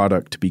good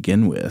product to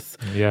begin with.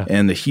 Yeah.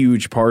 And a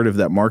huge part of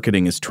that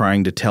marketing is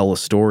trying to tell a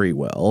story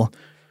well.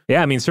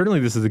 Yeah, I mean, certainly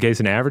this is the case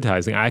in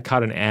advertising. I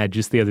caught an ad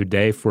just the other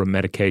day for a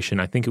medication.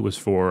 I think it was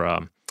for, I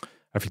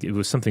forget, it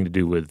was something to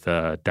do with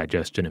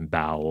digestion and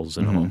bowels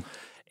and all.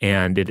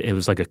 And it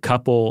was like a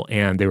couple,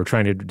 and they were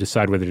trying to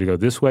decide whether to go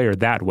this way or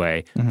that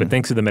way. But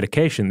thanks to the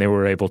medication, they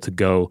were able to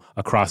go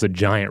across a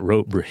giant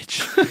rope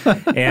bridge.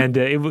 And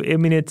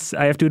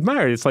I have to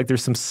admire it. It's like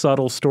there's some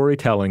subtle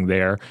storytelling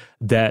there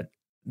that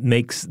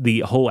makes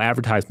the whole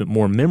advertisement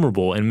more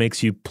memorable and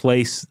makes you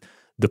place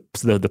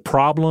the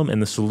problem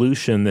and the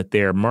solution that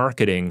they're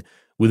marketing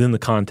within the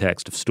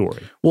context of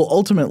story. Well,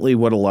 ultimately,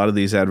 what a lot of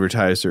these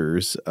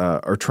advertisers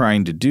are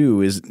trying to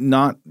do is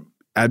not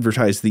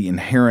advertise the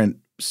inherent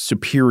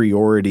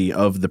superiority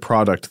of the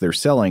product they're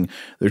selling.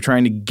 They're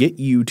trying to get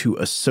you to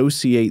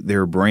associate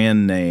their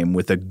brand name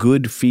with a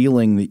good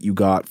feeling that you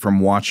got from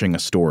watching a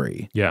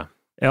story. Yeah.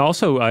 And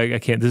also, I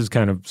can't, this is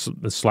kind of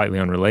slightly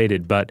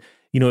unrelated, but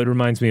it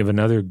reminds me of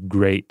another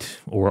great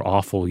or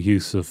awful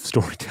use of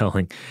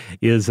storytelling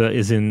is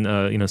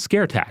in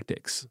scare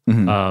tactics.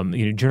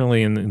 Mm-hmm.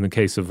 Generally in the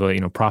case of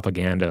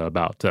propaganda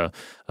about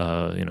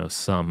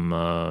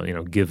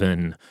some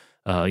given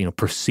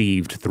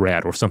perceived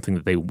threat or something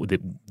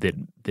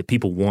that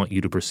people want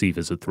you to perceive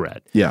as a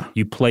threat. Yeah,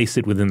 you place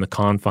it within the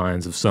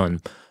confines of some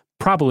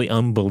probably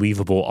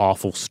unbelievable,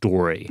 awful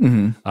story.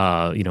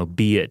 Mm-hmm.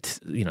 Be it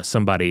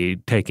somebody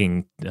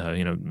taking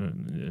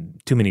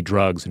too many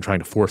drugs and trying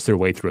to force their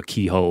way through a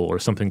keyhole or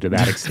something to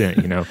that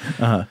extent.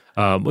 Uh-huh.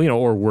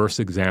 Or worse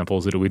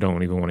examples that we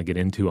don't even want to get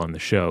into on the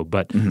show.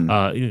 But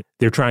mm-hmm.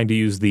 They're trying to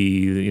use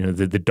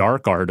the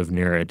dark art of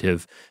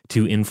narrative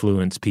to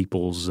influence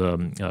people's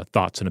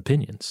thoughts and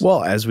opinions.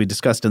 Well, as we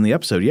discussed in the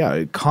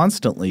episode,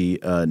 constantly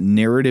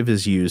narrative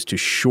is used to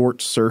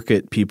short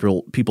circuit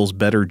people's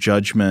better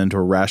judgment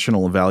or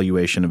rational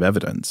evaluation of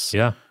evidence.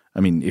 Yeah. I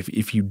mean,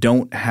 if you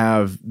don't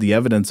have the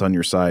evidence on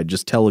your side,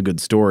 just tell a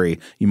good story.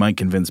 You might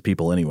convince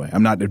people anyway.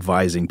 I'm not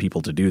advising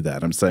people to do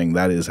that. I'm saying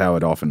that is how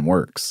it often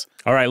works.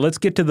 All right, let's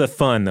get to the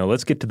fun, though.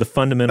 Let's get to the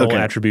fundamental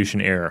attribution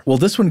error. Well,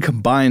 this one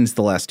combines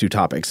the last two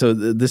topics. So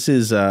this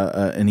is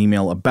an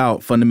email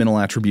about fundamental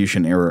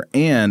attribution error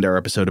and our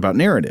episode about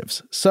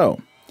narratives.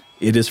 So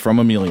it is from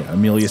Amelia.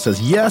 Amelia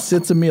says, yes,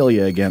 it's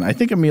Amelia again. I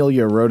think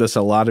Amelia wrote us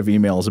a lot of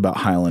emails about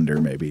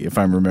Highlander, maybe, if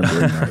I'm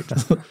remembering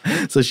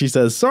right. So she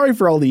says, sorry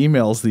for all the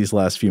emails these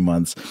last few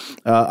months.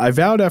 I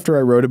vowed after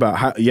I wrote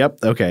about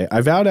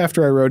I vowed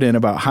after I wrote in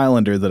about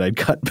Highlander that I'd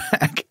cut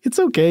back. It's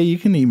okay. You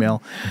can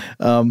email.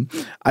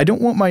 I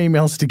don't want my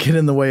emails to get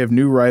in the way of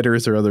new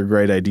writers or other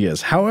great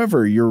ideas.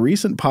 However, your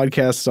recent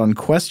podcasts on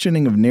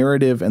questioning of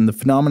narrative and the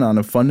phenomenon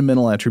of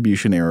fundamental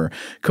attribution error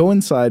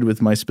coincide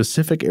with my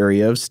specific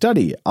area of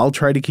study. I'll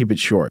try to keep it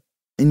short.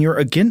 In your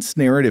Against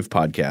Narrative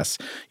podcasts,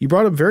 you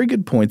brought up very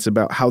good points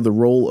about how the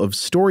role of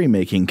story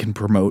making can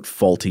promote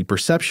faulty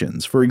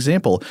perceptions. For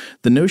example,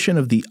 the notion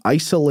of the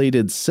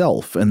isolated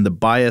self and the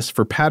bias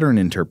for pattern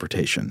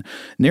interpretation.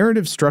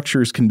 Narrative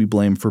structures can be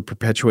blamed for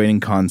perpetuating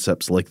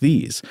concepts like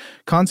these,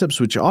 concepts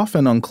which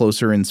often on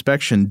closer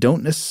inspection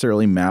don't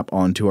necessarily map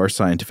onto our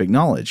scientific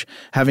knowledge.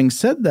 Having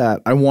said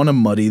that, I want to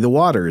muddy the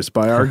waters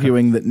by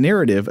arguing that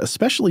narrative,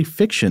 especially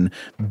fiction,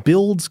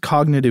 builds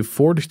cognitive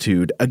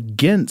fortitude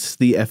against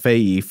the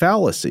FAE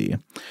fallacy.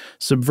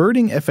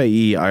 Subverting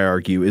FAE, I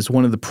argue, is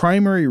one of the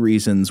primary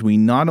reasons we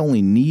not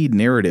only need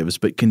narratives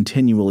but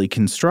continually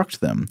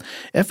construct them.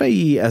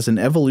 FAE as an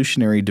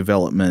evolutionary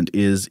development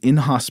is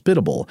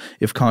inhospitable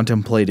if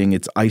contemplating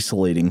its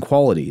isolating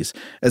qualities.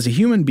 As a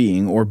human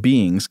being or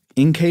beings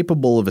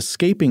incapable of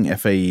escaping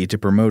FAE to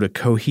promote a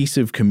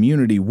cohesive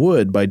community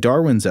would, by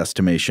Darwin's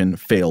estimation,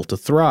 fail to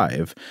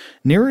thrive.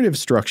 Narrative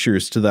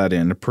structures to that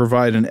end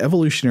provide an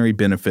evolutionary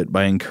benefit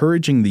by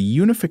encouraging the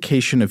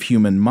unification of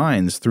human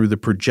minds through the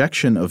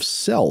projection of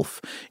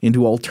self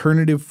into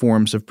alternative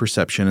forms of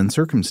perception and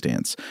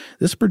circumstance.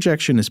 This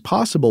projection is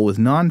possible with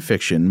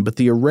nonfiction, but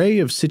the array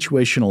of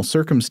situational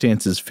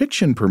circumstances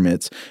fiction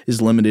permits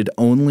is limited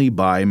only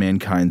by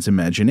mankind's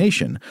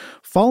imagination.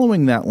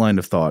 Following that line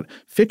of thought,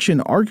 fiction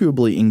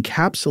arguably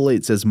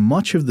encapsulates as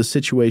much of the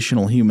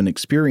situational human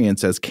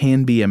experience as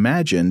can be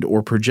imagined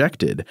or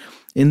projected.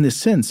 In this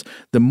sense,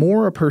 the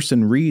more a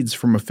person reads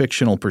from a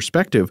fictional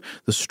perspective,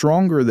 the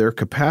stronger their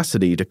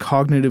capacity to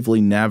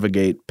cognitively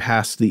navigate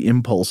past the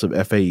impulse of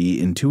FAE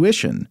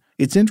intuition.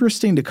 It's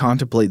interesting to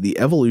contemplate the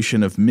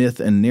evolution of myth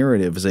and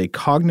narrative as a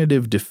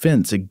cognitive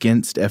defense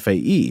against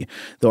FAE,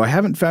 though I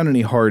haven't found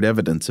any hard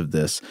evidence of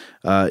this.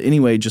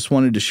 Anyway, just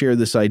wanted to share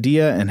this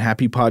idea, and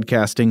happy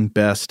podcasting.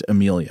 Best,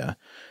 Amelia.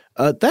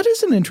 That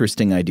is an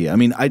interesting idea. I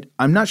mean,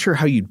 I'm not sure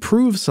how you'd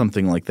prove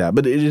something like that,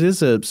 but it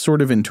is a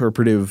sort of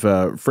interpretive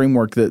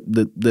framework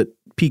that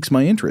piques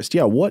my interest.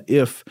 Yeah, what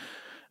if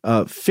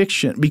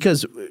fiction –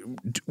 because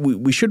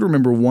we should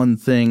remember one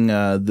thing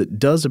that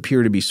does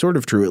appear to be sort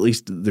of true, at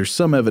least there's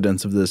some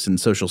evidence of this in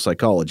social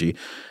psychology,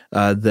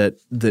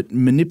 that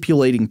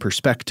manipulating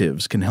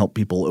perspectives can help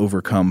people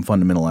overcome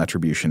fundamental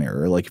attribution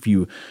error. Like if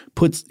you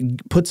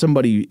put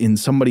somebody in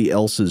somebody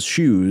else's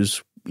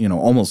shoes –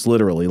 almost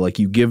literally, like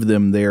you give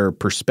them their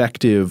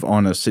perspective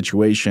on a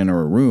situation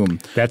or a room.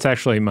 That's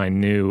actually my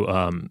new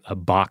a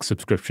box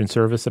subscription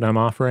service that I'm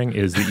offering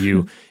is that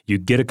you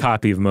get a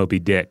copy of Moby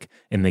Dick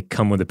and they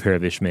come with a pair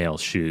of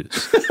Ishmael's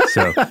shoes.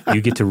 So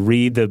you get to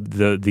read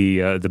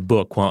the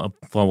book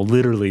while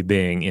literally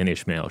being in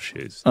Ishmael's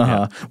shoes.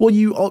 Uh-huh. Yeah.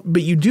 Well,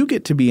 but you do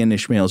get to be in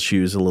Ishmael's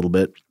shoes a little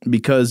bit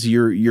because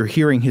you're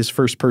hearing his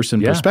first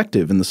person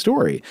perspective in the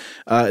story.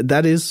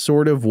 That is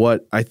sort of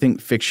what I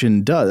think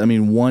fiction does. I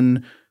mean,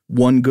 one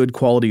one good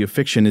quality of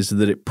fiction is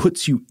that it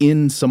puts you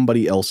in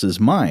somebody else's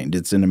mind.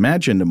 It's an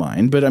imagined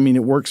mind, but I mean,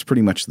 it works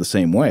pretty much the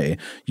same way.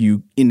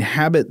 You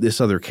inhabit this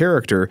other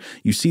character,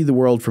 you see the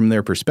world from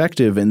their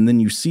perspective, and then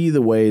you see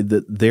the way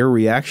that their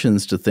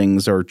reactions to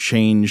things are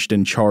changed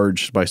and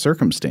charged by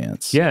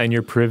circumstance. Yeah, and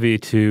you're privy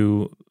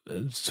to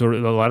sort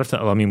of a lot of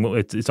times. I mean,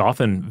 it's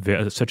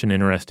often such an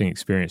interesting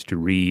experience to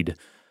read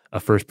a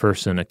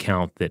first-person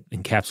account that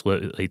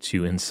encapsulates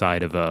you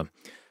inside of a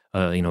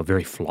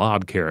very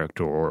flawed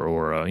character,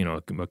 or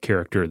a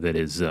character that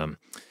is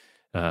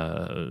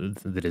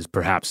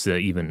perhaps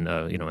even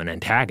an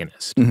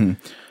antagonist. Mm-hmm.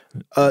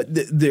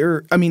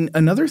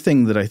 Another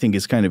thing that I think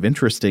is kind of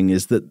interesting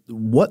is that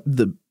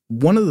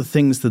one of the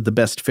things that the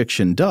best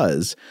fiction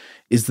does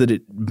is that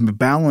it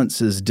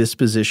balances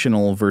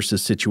dispositional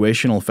versus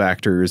situational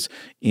factors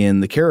in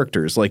the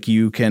characters. Like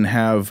you can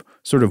have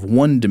sort of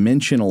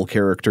one-dimensional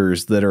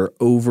characters that are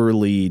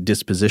overly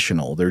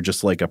dispositional. They're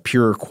just like a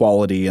pure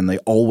quality and they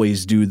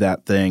always do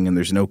that thing and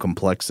there's no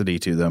complexity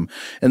to them.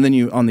 And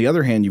then on the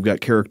other hand, you've got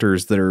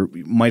characters that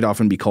might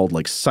often be called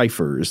like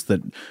ciphers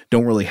that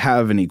don't really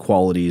have any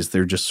qualities.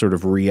 They're just sort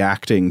of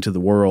reacting to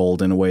the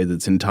world in a way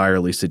that's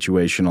entirely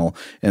situational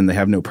and they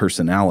have no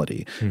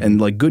personality. Mm-hmm.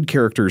 And like good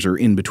characters are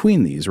in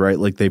between these, right?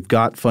 Like they've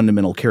got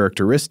fundamental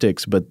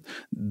characteristics, but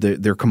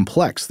they're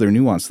complex, they're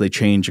nuanced, they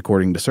change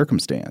according to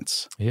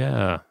circumstance.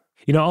 Yeah.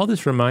 All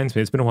this reminds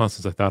me, it's been a while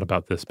since I thought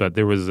about this, but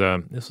there was,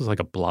 this was like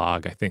a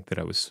blog, I think, that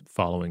I was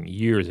following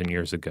years and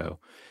years ago.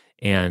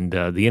 And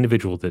the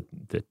individual that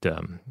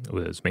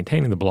was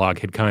maintaining the blog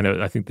had kind of,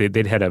 I think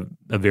they'd had a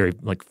very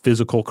like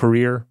physical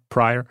career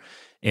prior.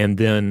 And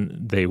then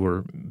they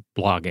were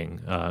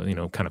blogging,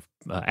 kind of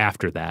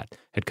after that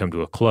had come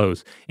to a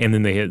close. And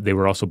then they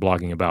were also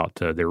blogging about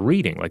their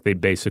reading. Like they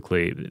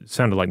basically, it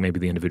sounded like maybe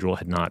the individual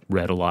had not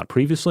read a lot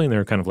previously, and they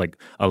were kind of like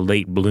a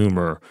late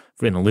bloomer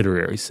in a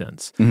literary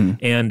sense.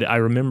 Mm-hmm. And I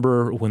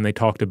remember when they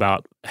talked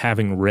about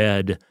having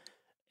read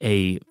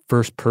a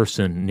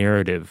first-person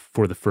narrative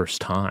for the first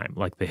time,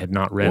 like they had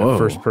not read a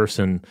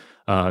first-person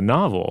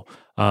novel.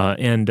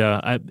 And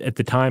at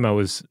the time I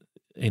was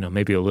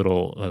maybe a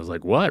little, I was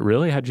like, what,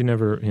 really? How'd you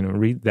never,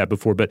 read that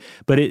before? But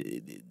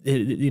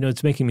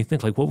it's making me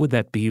think, like, what would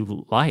that be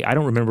like? I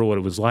don't remember what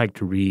it was like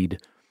to read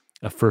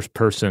a first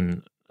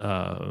person,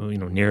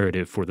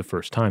 narrative for the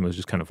first time. It was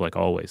just kind of like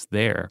always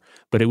there.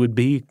 But it would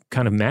be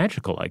kind of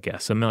magical, I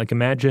guess. I mean, like,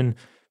 imagine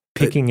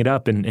picking it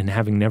up and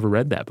having never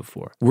read that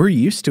before. We're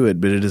used to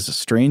it, but it is a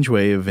strange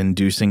way of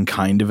inducing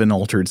kind of an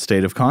altered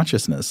state of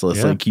consciousness.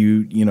 It's like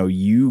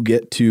you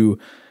get to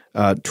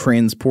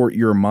transport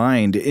your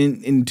mind.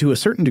 And to a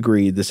certain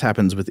degree, this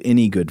happens with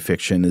any good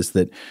fiction, is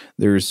that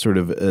there's sort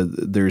of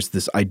there's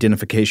this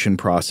identification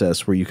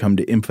process where you come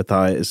to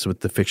empathize with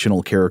the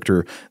fictional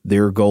character.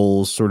 Their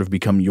goals sort of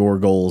become your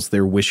goals.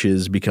 Their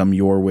wishes become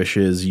your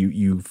wishes.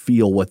 You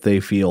feel what they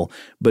feel.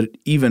 But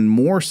even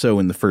more so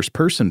in the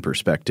first-person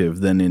perspective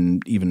than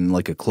in even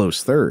like a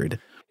close third.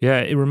 Yeah,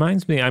 it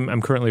reminds me,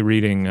 I'm currently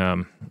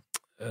reading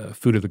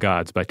Food of the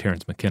Gods by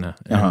Terence McKenna.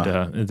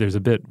 And there's a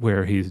bit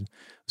where he's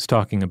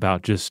talking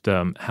about just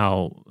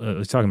how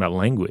he's talking about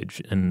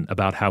language and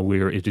about how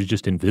it is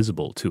just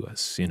invisible to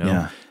us,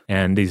 Yeah.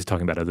 And he's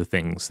talking about other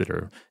things that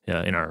are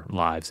in our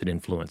lives that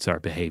influence our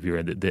behavior,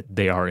 and that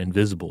they are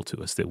invisible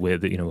to us, that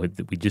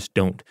we just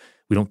don't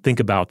think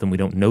about them, we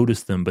don't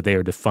notice them, but they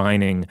are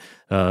defining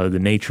the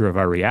nature of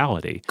our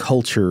reality.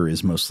 Culture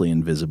is mostly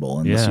invisible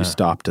unless you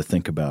stop to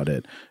think about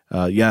it.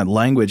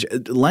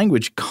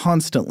 Language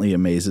constantly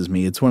amazes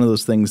me. It's one of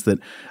those things that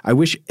I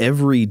wish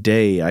every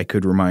day I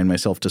could remind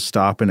myself to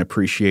stop and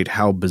appreciate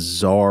how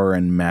bizarre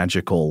and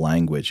magical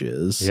language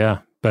is. Yeah,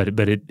 but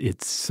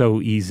it's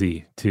so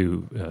easy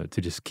to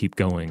just keep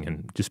going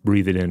and just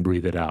breathe it in,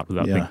 breathe it out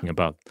without thinking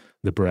about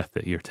the breath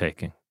that you're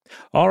taking.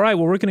 All right,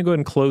 well, we're going to go ahead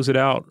and close it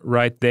out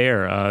right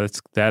there.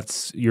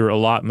 That's your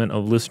allotment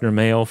of listener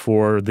mail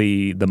for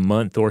the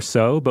month or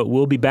so, but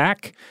we'll be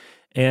back.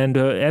 And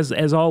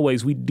as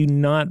always, we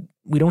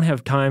don't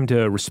have time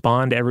to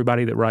respond to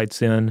everybody that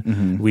writes in.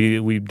 Mm-hmm.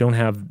 We don't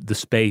have the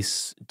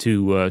space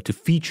to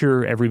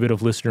feature every bit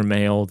of listener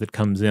mail that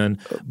comes in.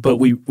 But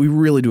we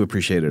really do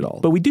appreciate it all.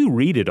 But we do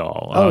read it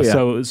all.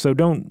 So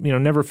don't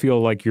never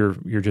feel like you're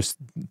just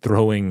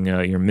throwing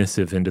your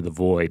missive into the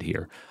void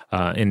here.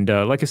 And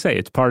like I say,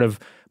 it's part of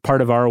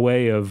our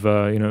way of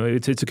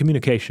it's a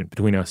communication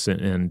between us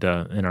and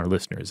our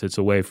listeners. It's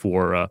a way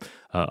for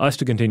us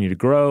to continue to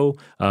grow,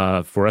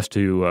 for us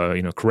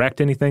to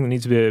correct anything that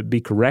needs to be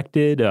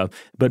corrected.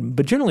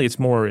 But generally, it's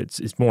more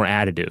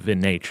additive in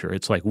nature.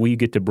 It's like we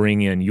get to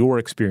bring in your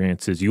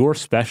experiences, your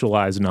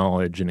specialized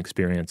knowledge and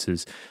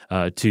experiences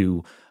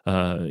to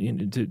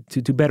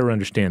better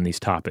understand these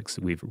topics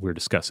that we're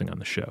discussing on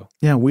the show.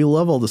 Yeah, we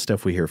love all the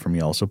stuff we hear from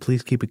y'all, so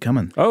please keep it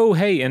coming. Oh,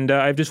 hey, and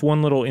I have just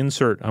one little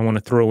insert I want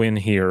to throw in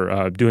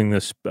here, doing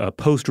this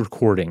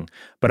post-recording,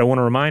 but I want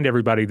to remind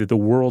everybody that the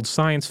World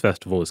Science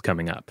Festival is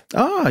coming up.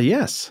 Ah,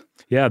 yes.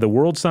 Yeah, the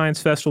World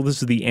Science Festival.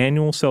 This is the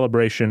annual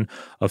celebration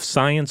of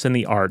science and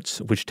the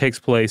arts, which takes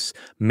place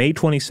May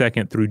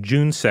 22nd through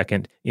June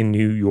 2nd in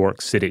New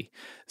York City.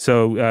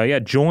 So,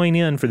 join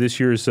in for this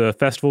year's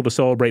festival to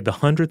celebrate the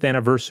 100th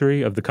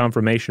anniversary of the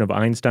confirmation of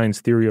Einstein's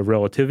theory of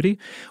relativity,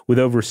 with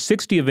over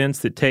 60 events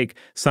that take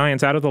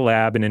science out of the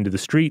lab and into the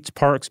streets,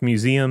 parks,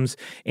 museums,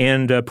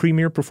 and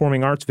premier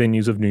performing arts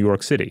venues of New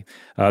York City.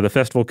 The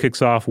festival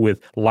kicks off with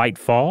Light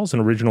Falls, an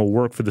original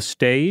work for the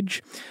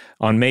stage,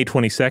 on May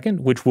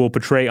 22nd, which will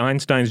portray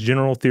Einstein's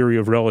general theory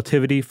of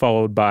relativity,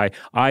 followed by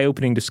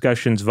eye-opening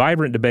discussions,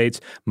 vibrant debates,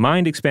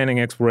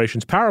 mind-expanding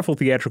explorations, powerful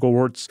theatrical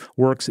works,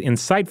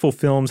 insightful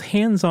films,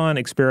 hands-on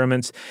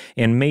experiments,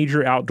 and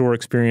major outdoor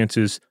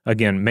experiences,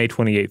 again, May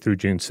 28th through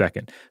June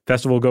 2nd.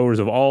 Festival goers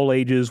of all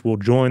ages will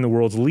join the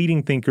world's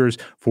leading thinkers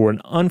for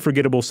an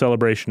unforgettable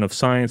celebration of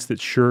science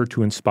that's sure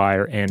to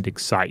inspire and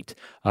excite.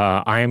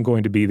 I am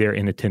going to be there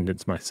in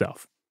attendance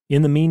myself.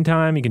 In the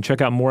meantime, you can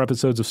check out more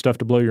episodes of Stuff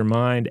to Blow Your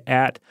Mind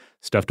at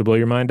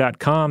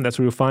stufftoblowyourmind.com. That's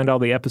where you'll find all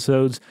the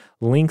episodes,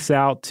 links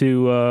out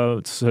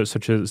to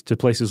such as to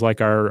places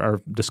like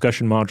our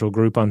discussion module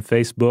group on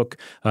Facebook.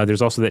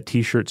 There's also that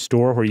T-shirt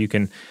store where you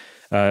can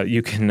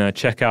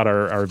check out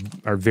our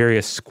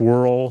various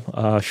squirrel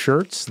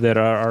shirts that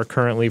are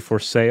currently for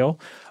sale.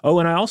 Oh,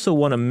 and I also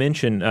want to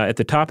mention at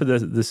the top of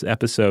this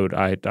episode,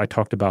 I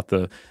talked about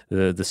the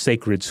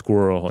sacred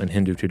squirrel in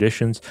Hindu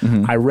traditions.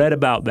 Mm-hmm. I read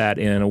about that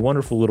in a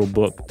wonderful little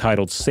book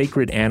titled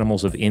Sacred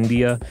Animals of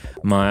India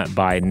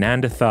by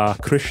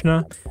Nanditha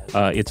Krishna.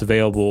 It's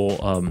available.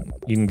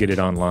 You can get it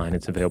online.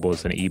 It's available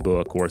as an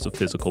ebook or as a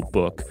physical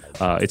book.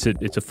 It's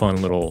a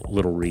fun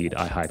little read.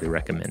 I highly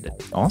recommend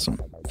it.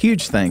 Awesome.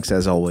 Huge thanks,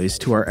 as always,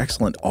 to our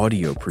excellent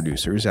audio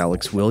producers,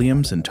 Alex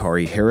Williams and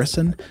Tari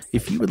Harrison.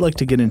 If you would like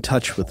to get in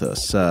touch with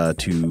us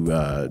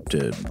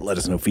to let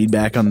us know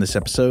feedback on this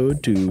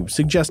episode, to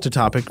suggest a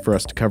topic for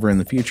us to cover in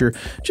the future,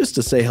 just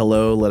to say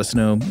hello, let us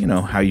know,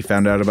 how you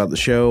found out about the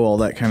show, all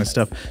that kind of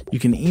stuff, you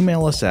can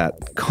email us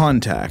at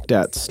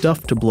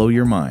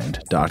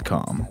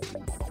contact@stufftoblowyourmind.com.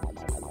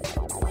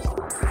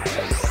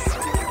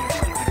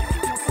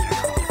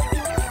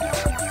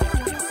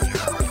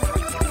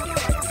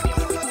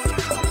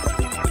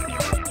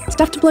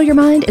 Stuff to Blow Your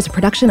Mind is a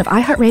production of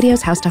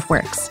iHeartRadio's How Stuff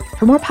Works.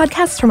 For more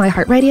podcasts from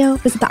iHeartRadio,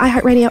 visit the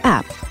iHeartRadio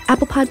app,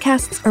 Apple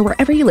Podcasts, or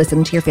wherever you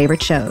listen to your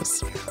favorite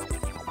shows.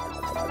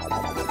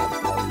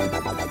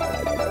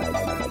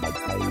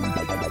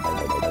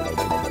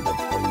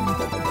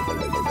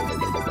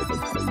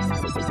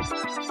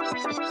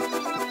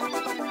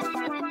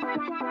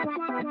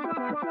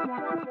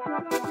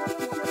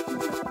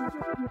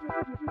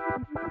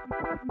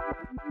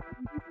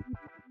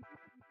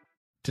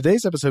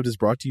 Today's episode is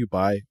brought to you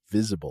by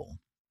Visible.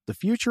 The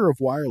future of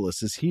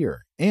wireless is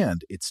here,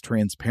 and it's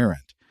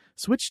transparent.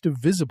 Switch to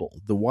Visible,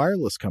 the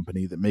wireless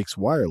company that makes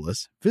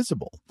wireless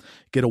visible.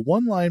 Get a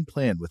one-line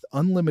plan with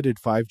unlimited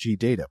 5G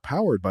data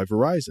powered by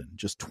Verizon,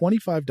 just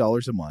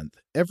 $25 a month,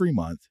 every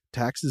month,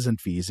 taxes and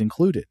fees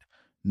included.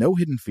 No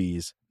hidden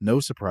fees, no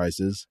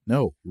surprises,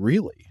 no,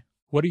 really.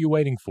 What are you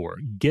waiting for?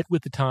 Get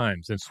with the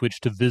times and switch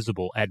to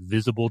Visible at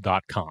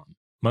Visible.com.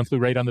 Monthly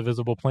rate on the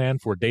Visible plan.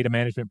 For data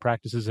management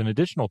practices and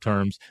additional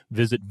terms,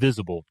 visit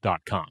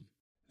Visible.com.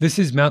 This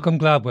is Malcolm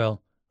Gladwell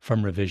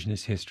from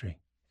Revisionist History.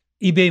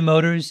 eBay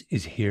Motors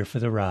is here for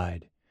the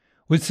ride.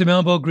 With some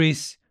elbow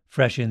grease,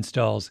 fresh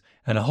installs,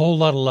 and a whole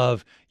lot of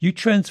love, you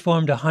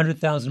transformed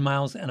 100,000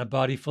 miles and a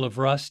body full of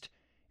rust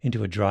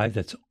into a drive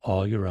that's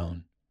all your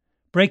own.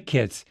 Brake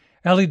kits,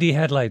 LED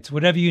headlights,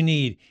 whatever you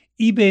need,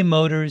 eBay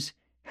Motors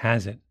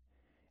has it.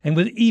 And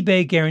with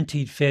eBay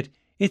Guaranteed Fit,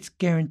 it's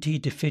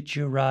guaranteed to fit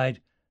your ride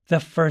the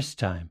first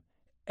time,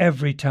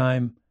 every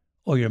time,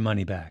 or your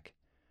money back.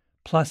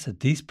 Plus,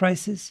 at these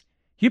prices,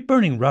 you're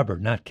burning rubber,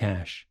 not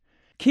cash.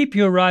 Keep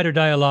your ride or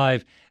die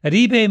alive at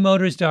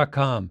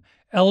ebaymotors.com.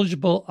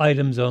 Eligible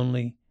items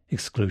only.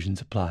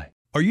 Exclusions apply.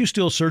 Are you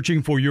still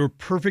searching for your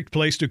perfect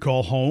place to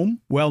call home?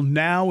 Well,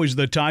 now is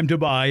the time to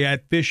buy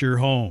at Fisher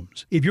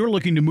Homes. If you're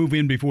looking to move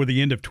in before the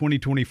end of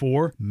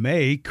 2024,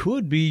 May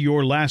could be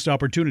your last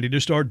opportunity to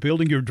start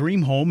building your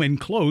dream home and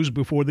close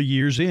before the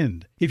year's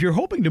end. If you're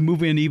hoping to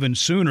move in even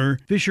sooner,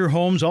 Fisher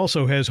Homes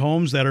also has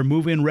homes that are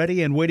move-in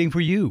ready and waiting for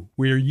you,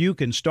 where you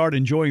can start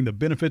enjoying the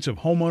benefits of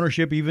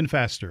homeownership even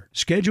faster.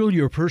 Schedule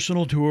your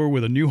personal tour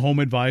with a new home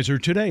advisor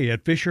today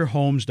at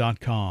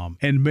FisherHomes.com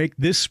and make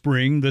this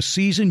spring the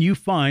season you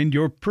find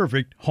your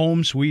perfect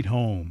home sweet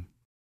home.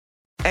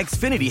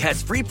 Xfinity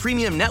has free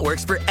premium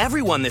networks for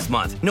everyone this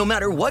month, no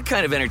matter what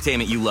kind of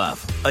entertainment you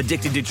love.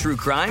 Addicted to true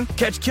crime?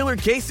 Catch killer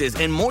cases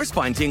and more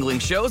spine-tingling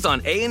shows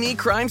on A&E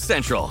Crime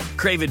Central.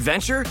 Crave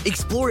adventure?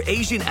 Explore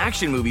Asian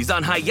action movies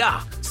on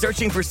Hi-YAH.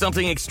 Searching for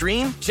something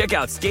extreme? Check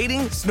out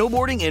skating,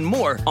 snowboarding, and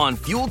more on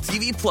Fuel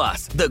TV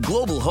Plus, the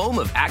global home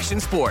of action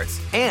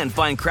sports. And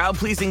find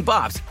crowd-pleasing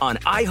bops on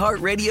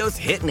iHeartRadio's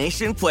Hit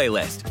Nation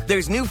playlist.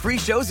 There's new free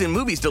shows and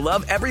movies to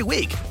love every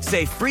week.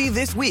 Say free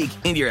this week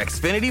in your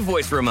Xfinity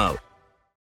voice remote.